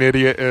American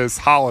Idiot is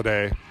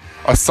Holiday,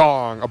 a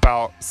song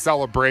about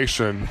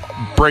celebration,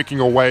 breaking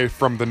away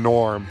from the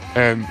norm,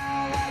 and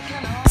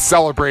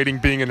celebrating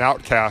being an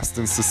outcast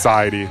in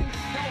society.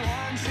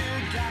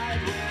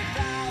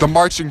 The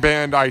marching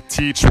band I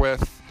teach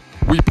with,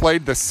 we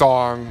played this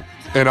song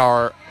in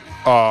our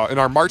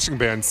marching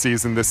band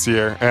season this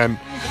year, and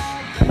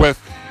with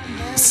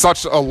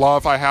such a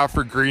love I have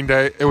for Green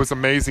Day, it was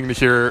amazing to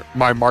hear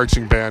my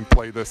marching band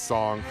play this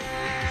song.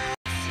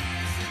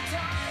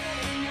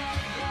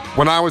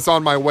 When I was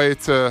on my way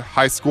to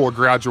high school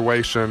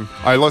graduation,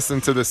 I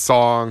listened to this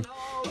song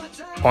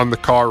on the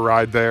car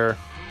ride there.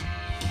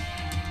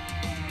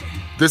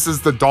 This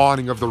is the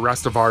dawning of the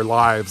rest of our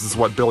lives, is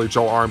what Billy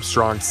Joe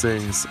Armstrong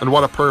sings, and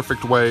what a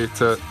perfect way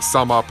to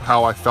sum up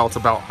how I felt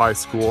about high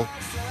school.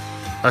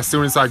 As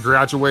soon as I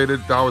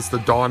graduated, that was the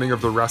dawning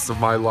of the rest of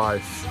my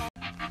life.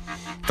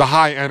 The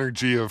high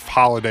energy of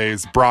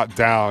Holidays brought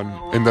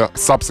down in the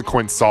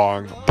subsequent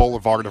song,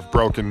 Boulevard of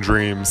Broken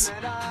Dreams.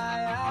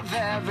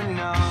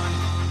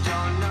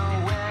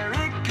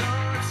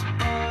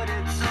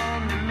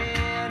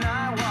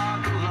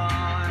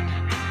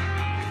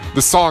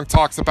 The song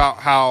talks about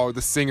how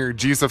the singer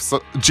Jesus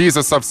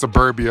of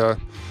Suburbia,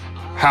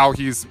 how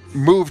he's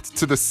moved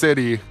to the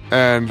city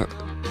and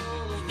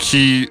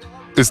he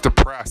is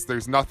depressed.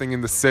 There's nothing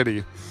in the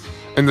city.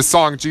 In the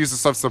song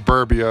Jesus of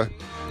Suburbia,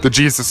 the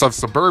Jesus of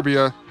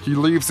Suburbia, he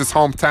leaves his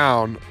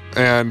hometown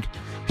and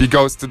he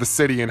goes to the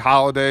city in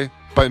Holiday,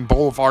 but in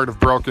Boulevard of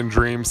Broken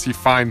Dreams, he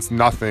finds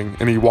nothing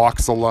and he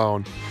walks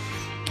alone.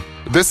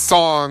 This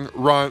song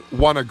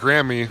won a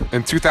Grammy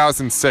in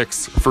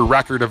 2006 for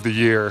Record of the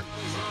Year.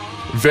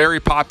 Very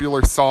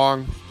popular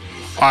song.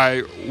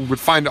 I would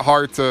find it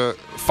hard to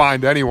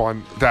find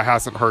anyone that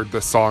hasn't heard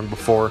this song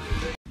before.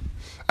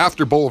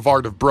 After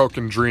Boulevard of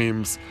Broken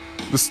Dreams,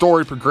 the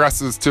story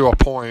progresses to a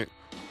point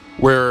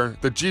where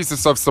the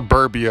Jesus of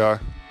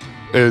Suburbia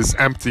is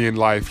empty in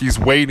life. He's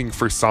waiting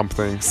for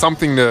something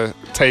to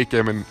take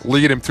him and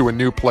lead him to a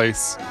new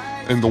place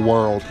in the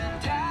world.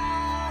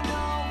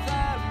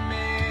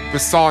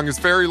 This song is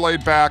very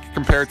laid back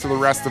compared to the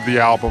rest of the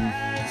album,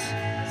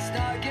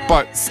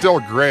 but still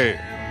great.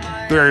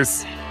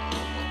 There's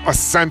a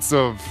sense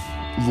of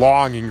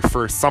longing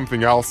for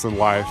something else in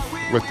life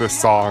with this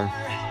song.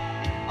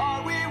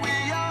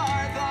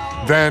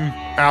 Then,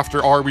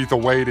 after Are We the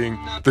Waiting,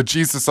 the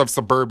Jesus of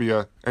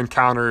Suburbia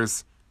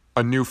encounters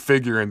a new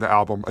figure in the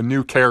album, a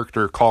new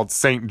character called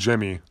Saint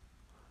Jimmy.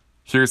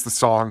 Here's the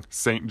song,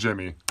 Saint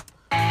Jimmy.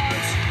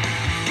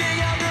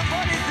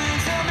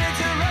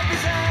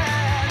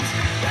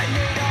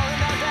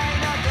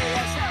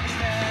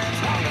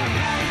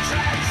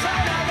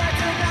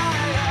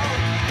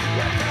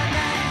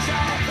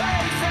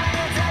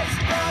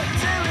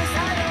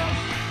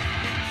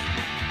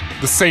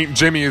 The Saint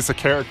Jimmy is a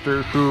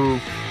character who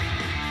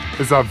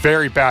is a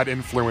very bad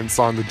influence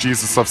on the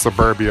Jesus of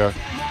Suburbia.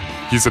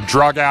 He's a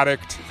drug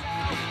addict.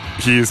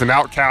 He's an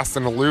outcast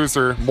and a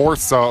loser, more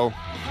so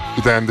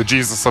than the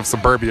Jesus of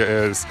Suburbia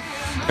is.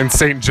 And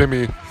Saint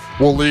Jimmy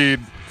will lead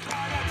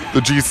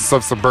the Jesus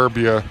of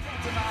Suburbia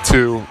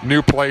to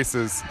new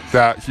places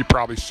that he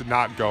probably should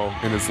not go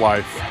in his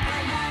life.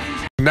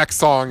 The next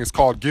song is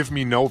called Give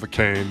Me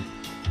Novocaine.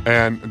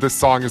 And this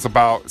song is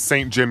about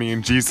Saint Jimmy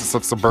and Jesus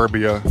of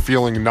Suburbia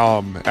feeling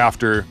numb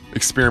after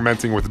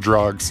experimenting with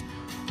drugs.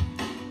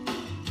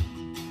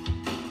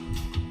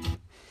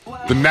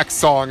 The next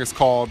song is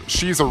called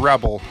She's a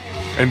Rebel,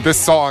 and this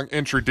song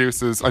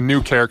introduces a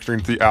new character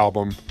into the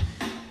album,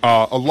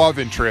 a love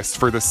interest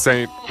for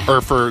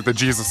the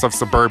Jesus of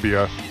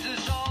Suburbia,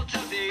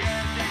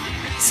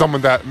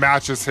 someone that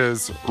matches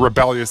his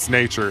rebellious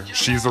nature.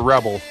 She's a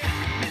rebel.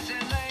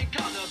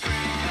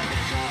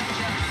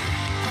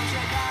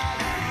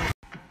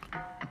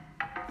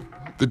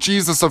 The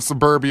Jesus of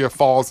Suburbia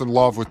falls in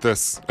love with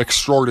this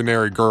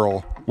extraordinary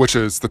girl, which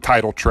is the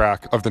title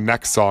track of the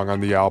next song on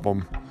the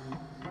album.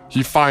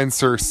 He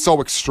finds her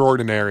so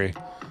extraordinary,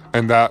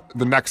 and that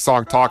the next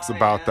song talks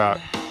about that.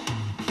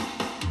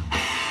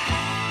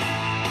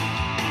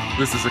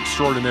 This is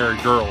Extraordinary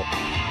Girl.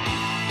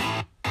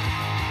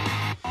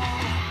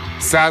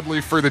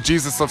 Sadly for the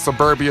Jesus of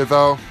Suburbia,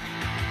 though,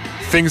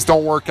 things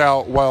don't work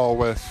out well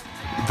with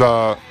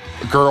the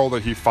girl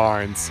that he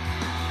finds.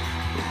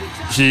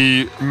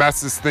 He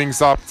messes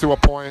things up to a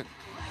point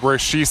where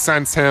she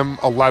sends him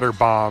a letter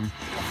bomb,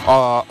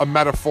 a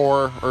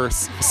metaphor or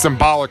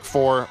symbolic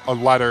for a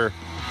letter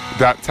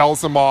that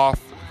tells him off,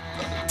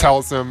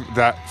 tells him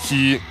that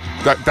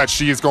that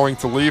she is going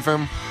to leave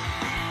him.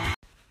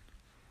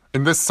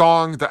 In this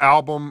song, the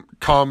album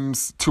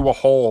comes to a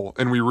halt,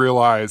 and we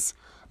realize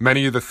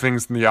many of the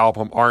things in the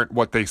album aren't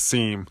what they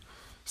seem.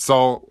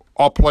 So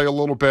I'll play a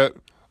little bit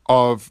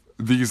of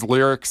these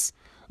lyrics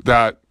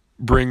that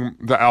bring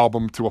the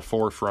album to a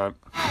forefront.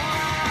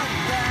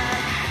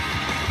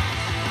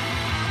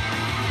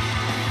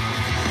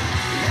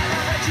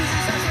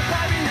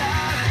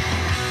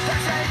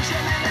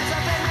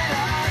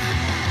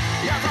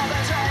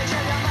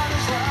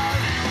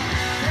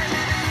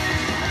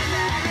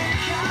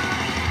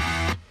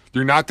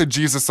 You're not the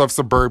Jesus of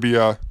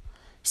Suburbia.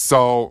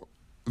 So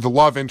the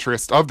love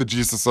interest of the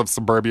Jesus of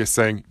Suburbia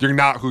saying, you're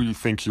not who you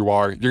think you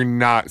are. You're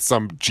not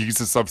some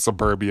Jesus of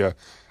Suburbia.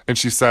 And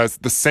she says,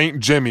 the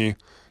Saint Jimmy,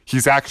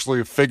 he's actually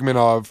a figment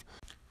of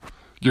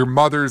your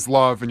mother's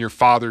love and your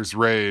father's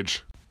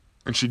rage.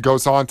 And she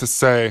goes on to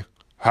say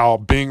how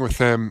being with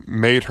him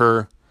made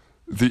her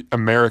the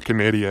American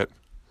idiot.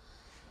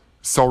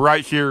 So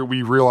right here,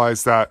 we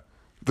realize that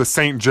the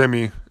Saint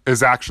Jimmy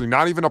is actually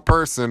not even a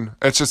person.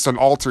 It's just an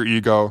alter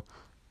ego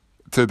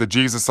to the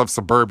Jesus of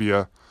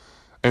Suburbia.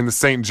 And the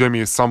Saint Jimmy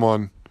is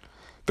someone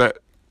that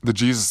the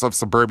Jesus of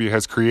Suburbia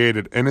has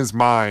created in his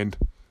mind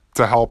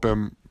to help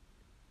him,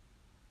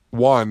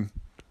 one,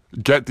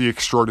 get the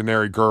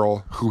extraordinary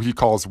girl who he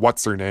calls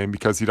what's her name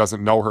because he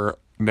doesn't know her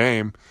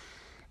name,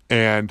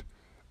 and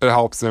it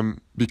helps him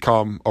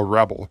become a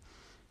rebel.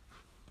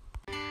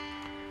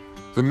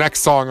 The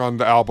next song on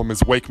the album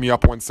is Wake Me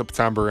Up When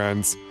September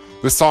Ends.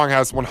 This song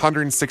has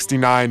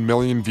 169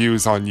 million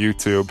views on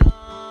YouTube.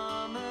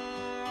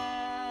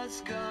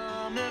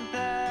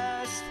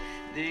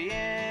 The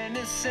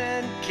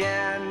innocent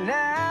can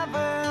never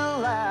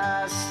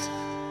last.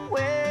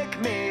 Wake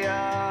me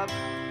up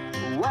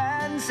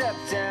when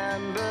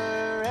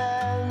September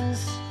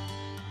ends.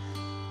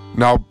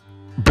 Now,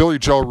 Billy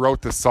Joe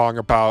wrote this song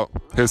about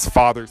his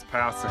father's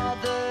passing.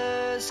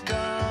 Others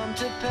come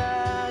to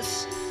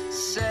pass.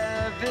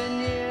 7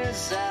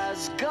 years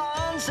has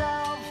gone so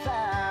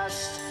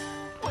fast.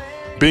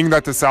 Being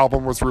that this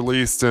album was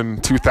released in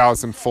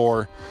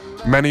 2004,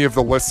 many of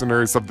the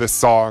listeners of this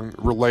song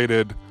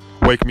related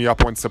Wake Me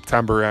Up When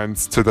September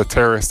Ends to the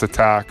terrorist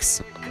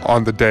attacks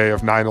on the day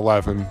of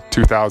 9/11,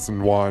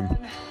 2001.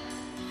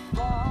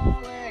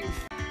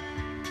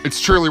 It's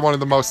truly one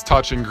of the most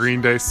touching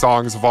Green Day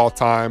songs of all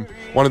time,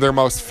 one of their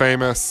most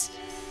famous.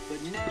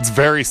 It's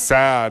very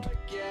sad.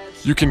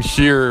 You can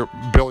hear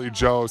Billy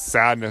Joe's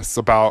sadness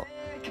about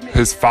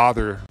his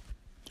father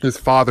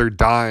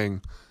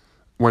dying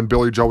when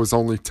Billy Joe was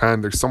only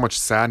 10. There's so much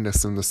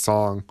sadness in the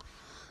song.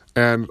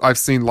 And I've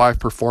seen live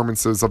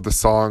performances of the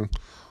song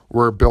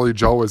where Billy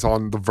Joe is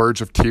on the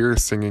verge of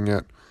tears singing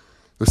it.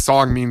 The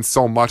song means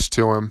so much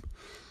to him.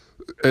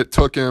 It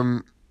took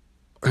him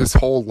his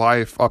whole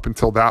life up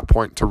until that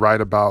point to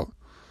write about.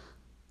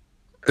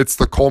 It's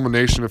the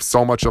culmination of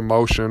so much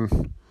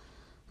emotion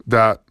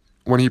that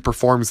when he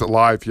performs it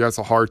live, he has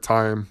a hard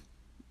time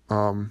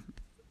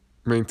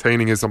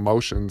maintaining his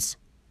emotions.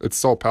 It's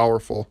so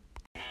powerful.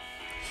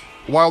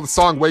 While the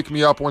song Wake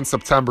Me Up When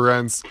September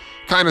Ends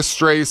kind of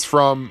strays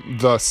from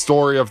the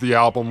story of the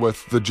album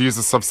with the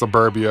Jesus of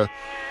Suburbia,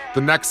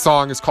 the next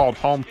song is called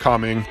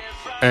Homecoming,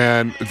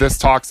 and this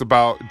talks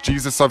about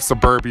Jesus of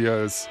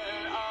Suburbia's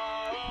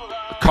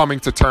coming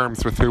to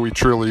terms with who he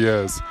truly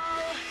is.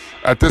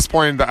 At this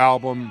point in the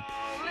album,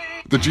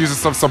 the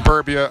Jesus of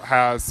Suburbia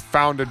has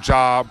found a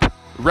job,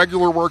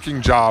 regular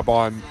working job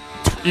on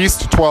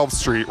East 12th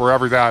Street,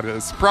 wherever that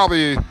is.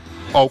 Probably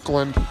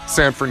Oakland,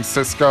 San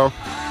Francisco.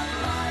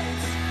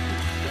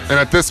 And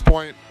at this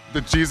point,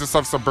 the Jesus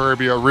of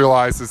Suburbia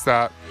realizes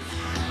that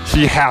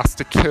he has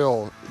to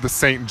kill the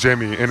Saint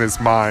Jimmy in his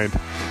mind.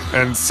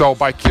 And so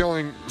by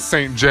killing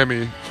Saint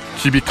Jimmy,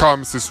 he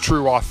becomes his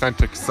true,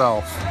 authentic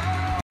self.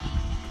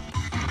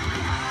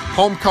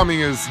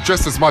 Homecoming is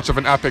just as much of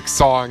an epic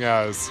song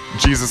as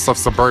Jesus of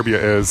Suburbia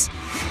is.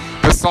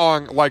 The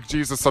song, like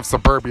Jesus of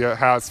Suburbia,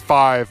 has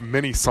 5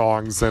 mini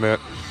songs in it.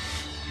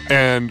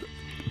 And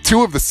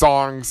 2 of the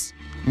songs,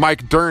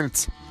 Mike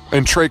Dirnt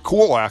and Tré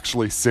Cool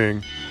actually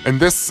sing. In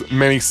this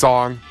mini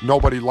song,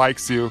 Nobody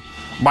Likes You,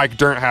 Mike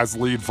Dirnt has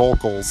lead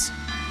vocals.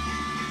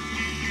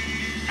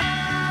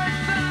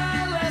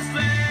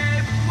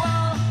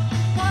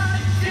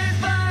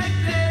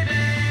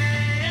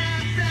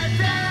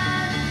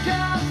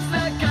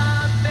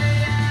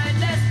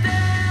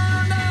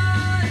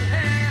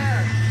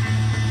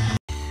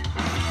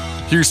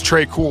 Here's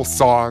Tré Cool's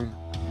song,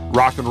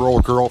 Rock and Roll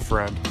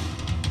Girlfriend.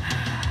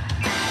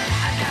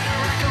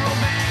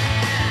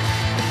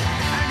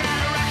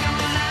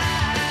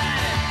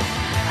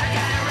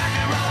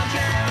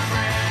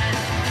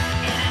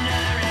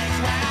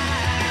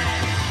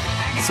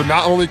 So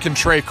not only can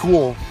Tré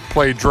Cool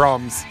play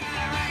drums,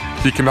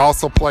 he can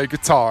also play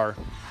guitar.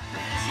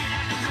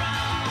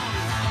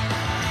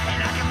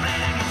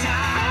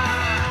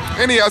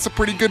 And he has a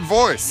pretty good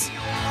voice.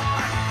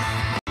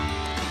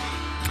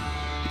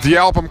 The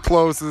album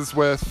closes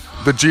with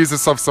the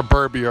Jesus of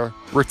Suburbia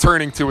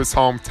returning to his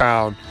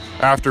hometown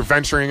after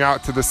venturing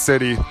out to the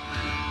city.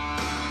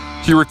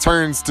 He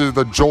returns to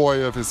the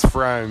joy of his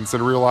friends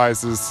and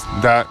realizes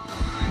that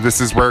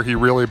this is where he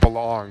really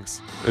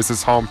belongs, is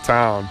his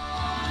hometown.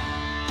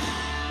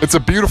 It's a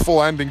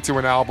beautiful ending to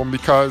an album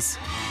because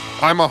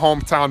I'm a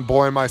hometown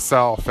boy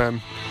myself,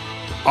 and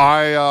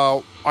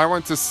I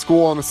went to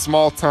school in a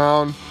small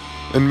town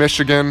in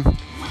Michigan,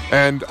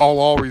 and I'll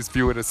always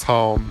view it as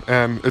home,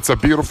 and it's a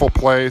beautiful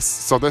place.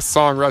 So this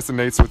song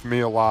resonates with me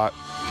a lot,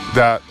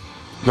 that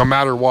no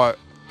matter what,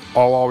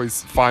 I'll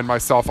always find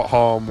myself at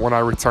home when I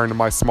return to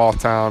my small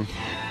town.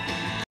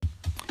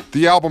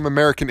 The album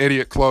American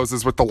Idiot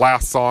closes with the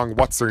last song,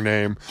 What's Her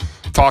Name,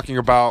 talking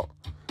about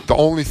the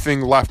only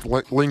thing left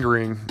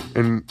lingering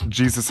in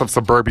Jesus of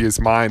Suburbia's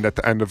mind at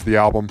the end of the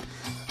album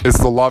is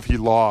the love he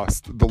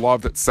lost, the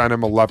love that sent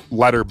him a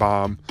letter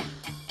bomb,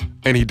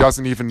 and he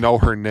doesn't even know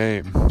her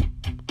name.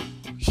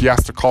 He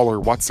has to call her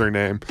what's her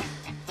name,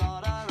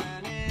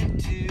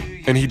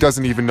 and he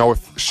doesn't even know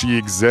if she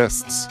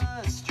exists.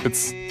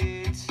 It's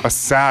a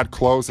sad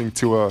closing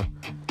to a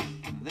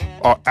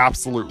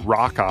absolute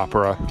rock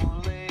opera.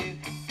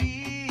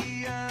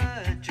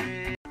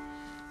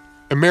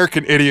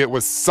 American Idiot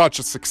was such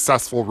a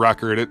successful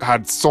record. It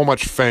had so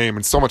much fame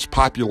and so much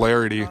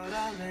popularity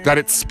that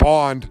it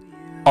spawned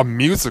a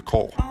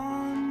musical.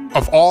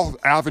 Of all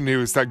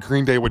avenues that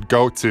Green Day would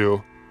go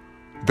to,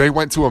 they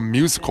went to a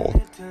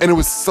musical, and it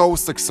was so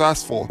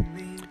successful.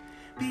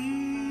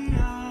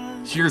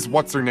 Here's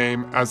What's Her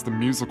Name as the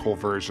musical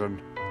version.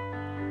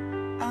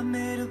 I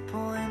made a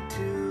point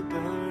to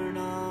burn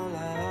all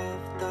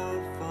of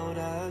the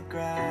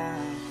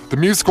photographs. The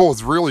musical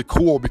is really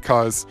cool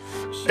because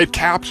it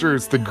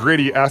captures the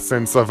gritty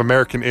essence of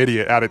American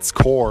Idiot at its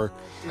core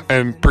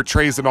and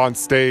portrays it on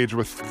stage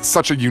with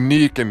such a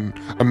unique and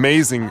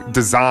amazing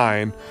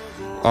design.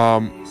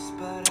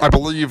 I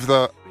believe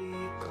the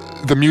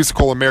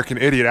musical American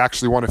Idiot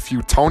actually won a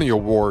few Tony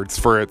Awards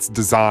for its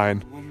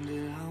design.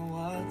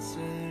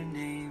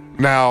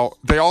 Now,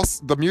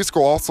 the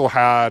musical also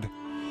had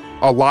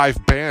a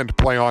live band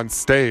play on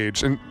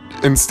stage, and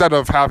instead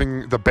of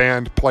having the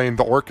band playing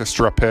the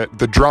orchestra pit,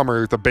 the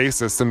drummer, the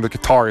bassist, and the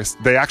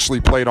guitarist, they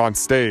actually played on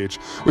stage,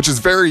 which is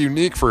very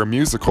unique for a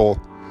musical.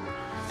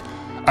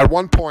 At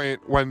one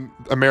point, when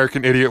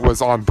American Idiot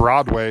was on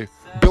Broadway,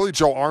 Billy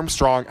Joe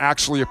Armstrong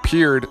actually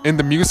appeared in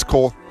the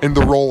musical in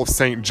the role of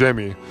St.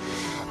 Jimmy.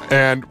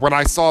 And when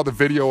I saw the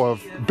video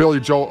of Billy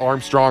Joe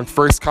Armstrong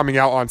first coming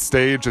out on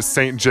stage as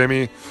St.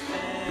 Jimmy,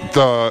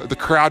 the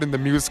crowd in the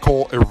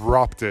musical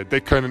erupted.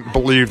 They couldn't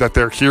believe that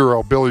their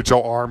hero, Billy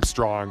Joe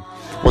Armstrong,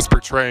 was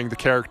portraying the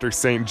character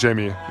St.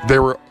 Jimmy. They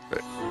were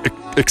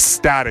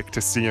ecstatic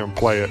to see him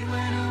play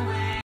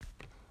it.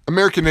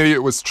 American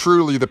Idiot was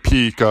truly the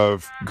peak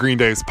of Green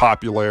Day's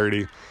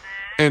popularity.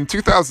 In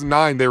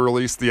 2009, they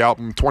released the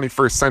album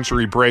 21st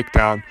Century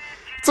Breakdown.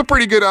 It's a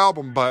pretty good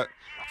album, but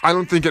I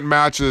don't think it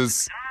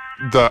matches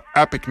the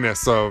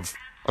epicness of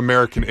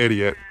American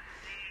Idiot.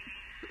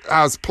 It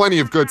has plenty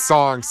of good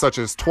songs such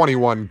as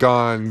 21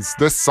 Guns,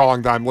 this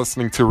song that I'm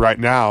listening to right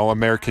now,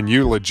 American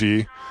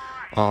Eulogy,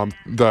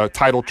 the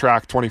title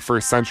track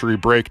 21st Century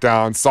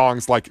Breakdown,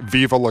 songs like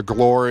Viva La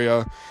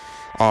Gloria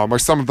are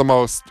some of the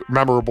most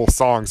memorable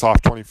songs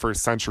off 21st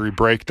Century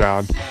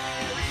Breakdown.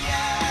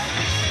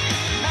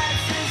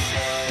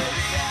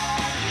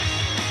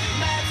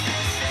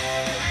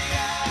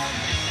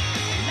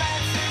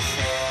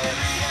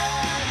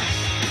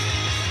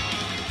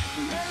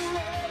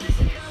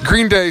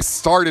 Green Day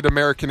started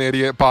American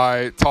Idiot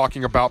by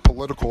talking about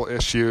political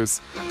issues,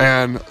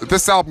 and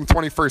this album,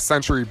 21st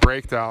Century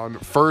Breakdown,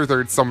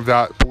 furthered some of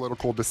that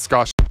political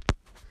discussion.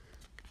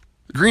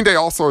 Green Day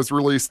also has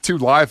released 2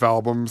 live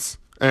albums,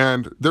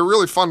 and they're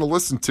really fun to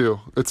listen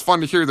to. It's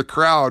fun to hear the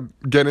crowd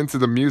get into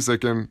the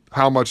music and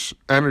how much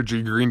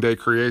energy Green Day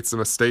creates in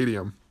a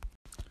stadium.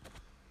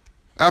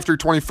 After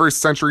 21st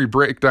Century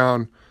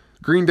Breakdown,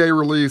 Green Day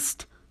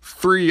released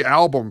 3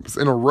 albums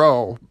in a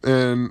row.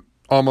 In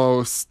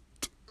almost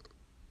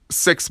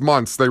 6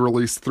 months, they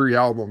released 3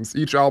 albums.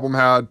 Each album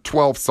had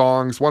 12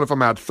 songs. One of them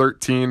had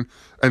 13,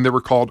 and they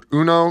were called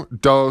Uno,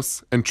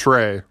 Dos, and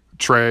Tre.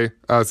 Tre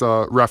as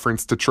a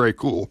reference to Tré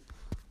Cool.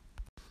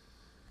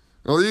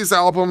 Now, these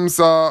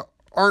albums aren't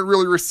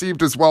really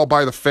received as well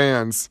by the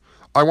fans.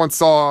 I once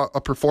saw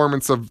a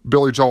performance of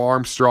Billy Joe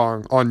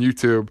Armstrong on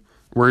YouTube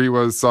where he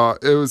was,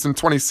 it was in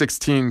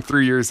 2016,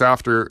 3 years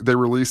after they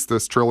released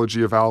this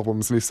trilogy of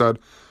albums, and he said,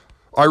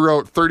 I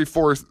wrote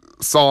 36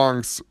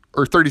 songs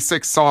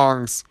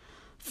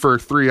for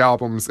 3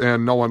 albums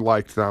and no one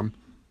liked them.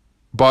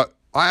 But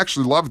I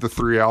actually love the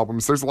 3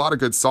 albums. There's a lot of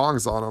good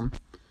songs on them.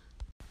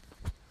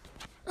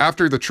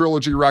 After the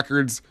trilogy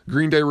records,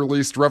 Green Day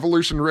released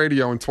Revolution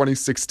Radio in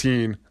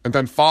 2016 and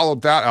then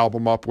followed that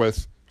album up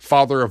with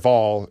Father of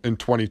All in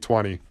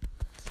 2020.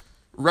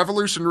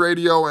 Revolution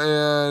Radio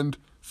and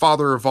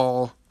Father of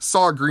All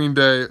saw Green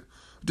Day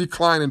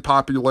decline in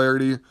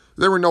popularity.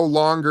 They were no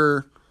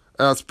longer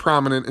as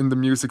prominent in the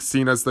music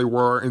scene as they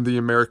were in the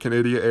American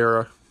Idiot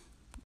era.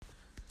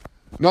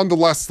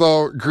 Nonetheless,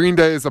 though, Green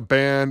Day is a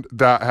band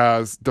that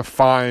has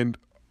defined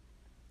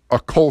a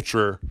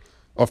culture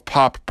of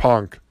pop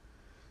punk.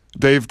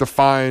 They've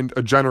defined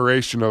a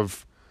generation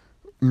of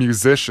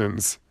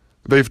musicians.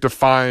 They've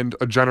defined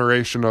a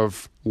generation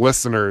of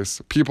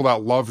listeners, people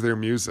that love their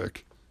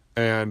music.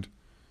 And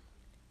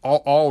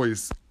I'll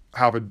always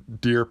have a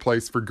dear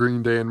place for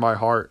Green Day in my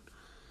heart.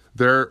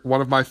 They're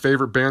one of my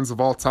favorite bands of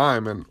all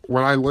time. And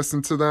when I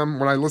listened to them,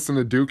 when I listened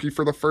to Dookie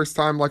for the first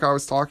time, like I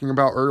was talking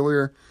about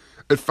earlier,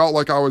 it felt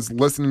like I was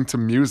listening to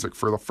music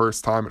for the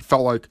first time. It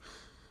felt like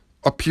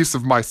a piece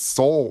of my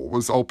soul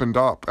was opened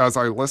up as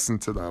I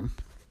listened to them.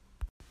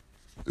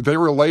 They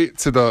relate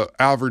to the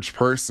average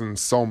person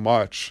so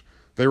much.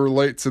 They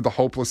relate to the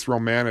hopeless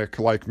romantic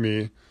like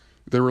me.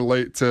 They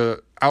relate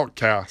to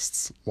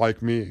outcasts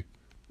like me.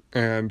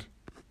 And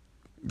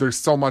there's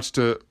so much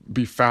to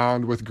be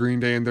found with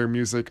Green Day and their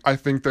music. I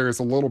think there's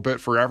a little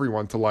bit for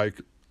everyone to like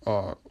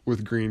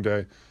with Green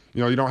Day.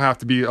 You know, you don't have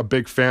to be a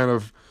big fan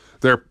of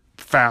their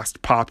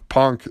fast pop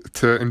punk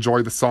to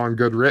enjoy the song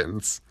Good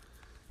Riddance.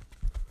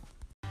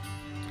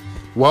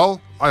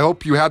 Well, I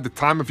hope you had the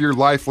time of your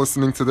life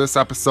listening to this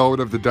episode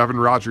of the Devin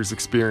Rogers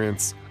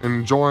Experience and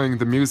enjoying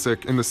the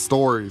music and the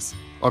stories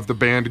of the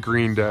band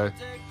Green Day.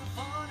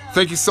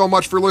 Thank you so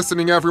much for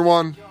listening,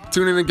 everyone.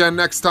 Tune in again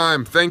next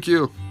time. Thank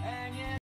you.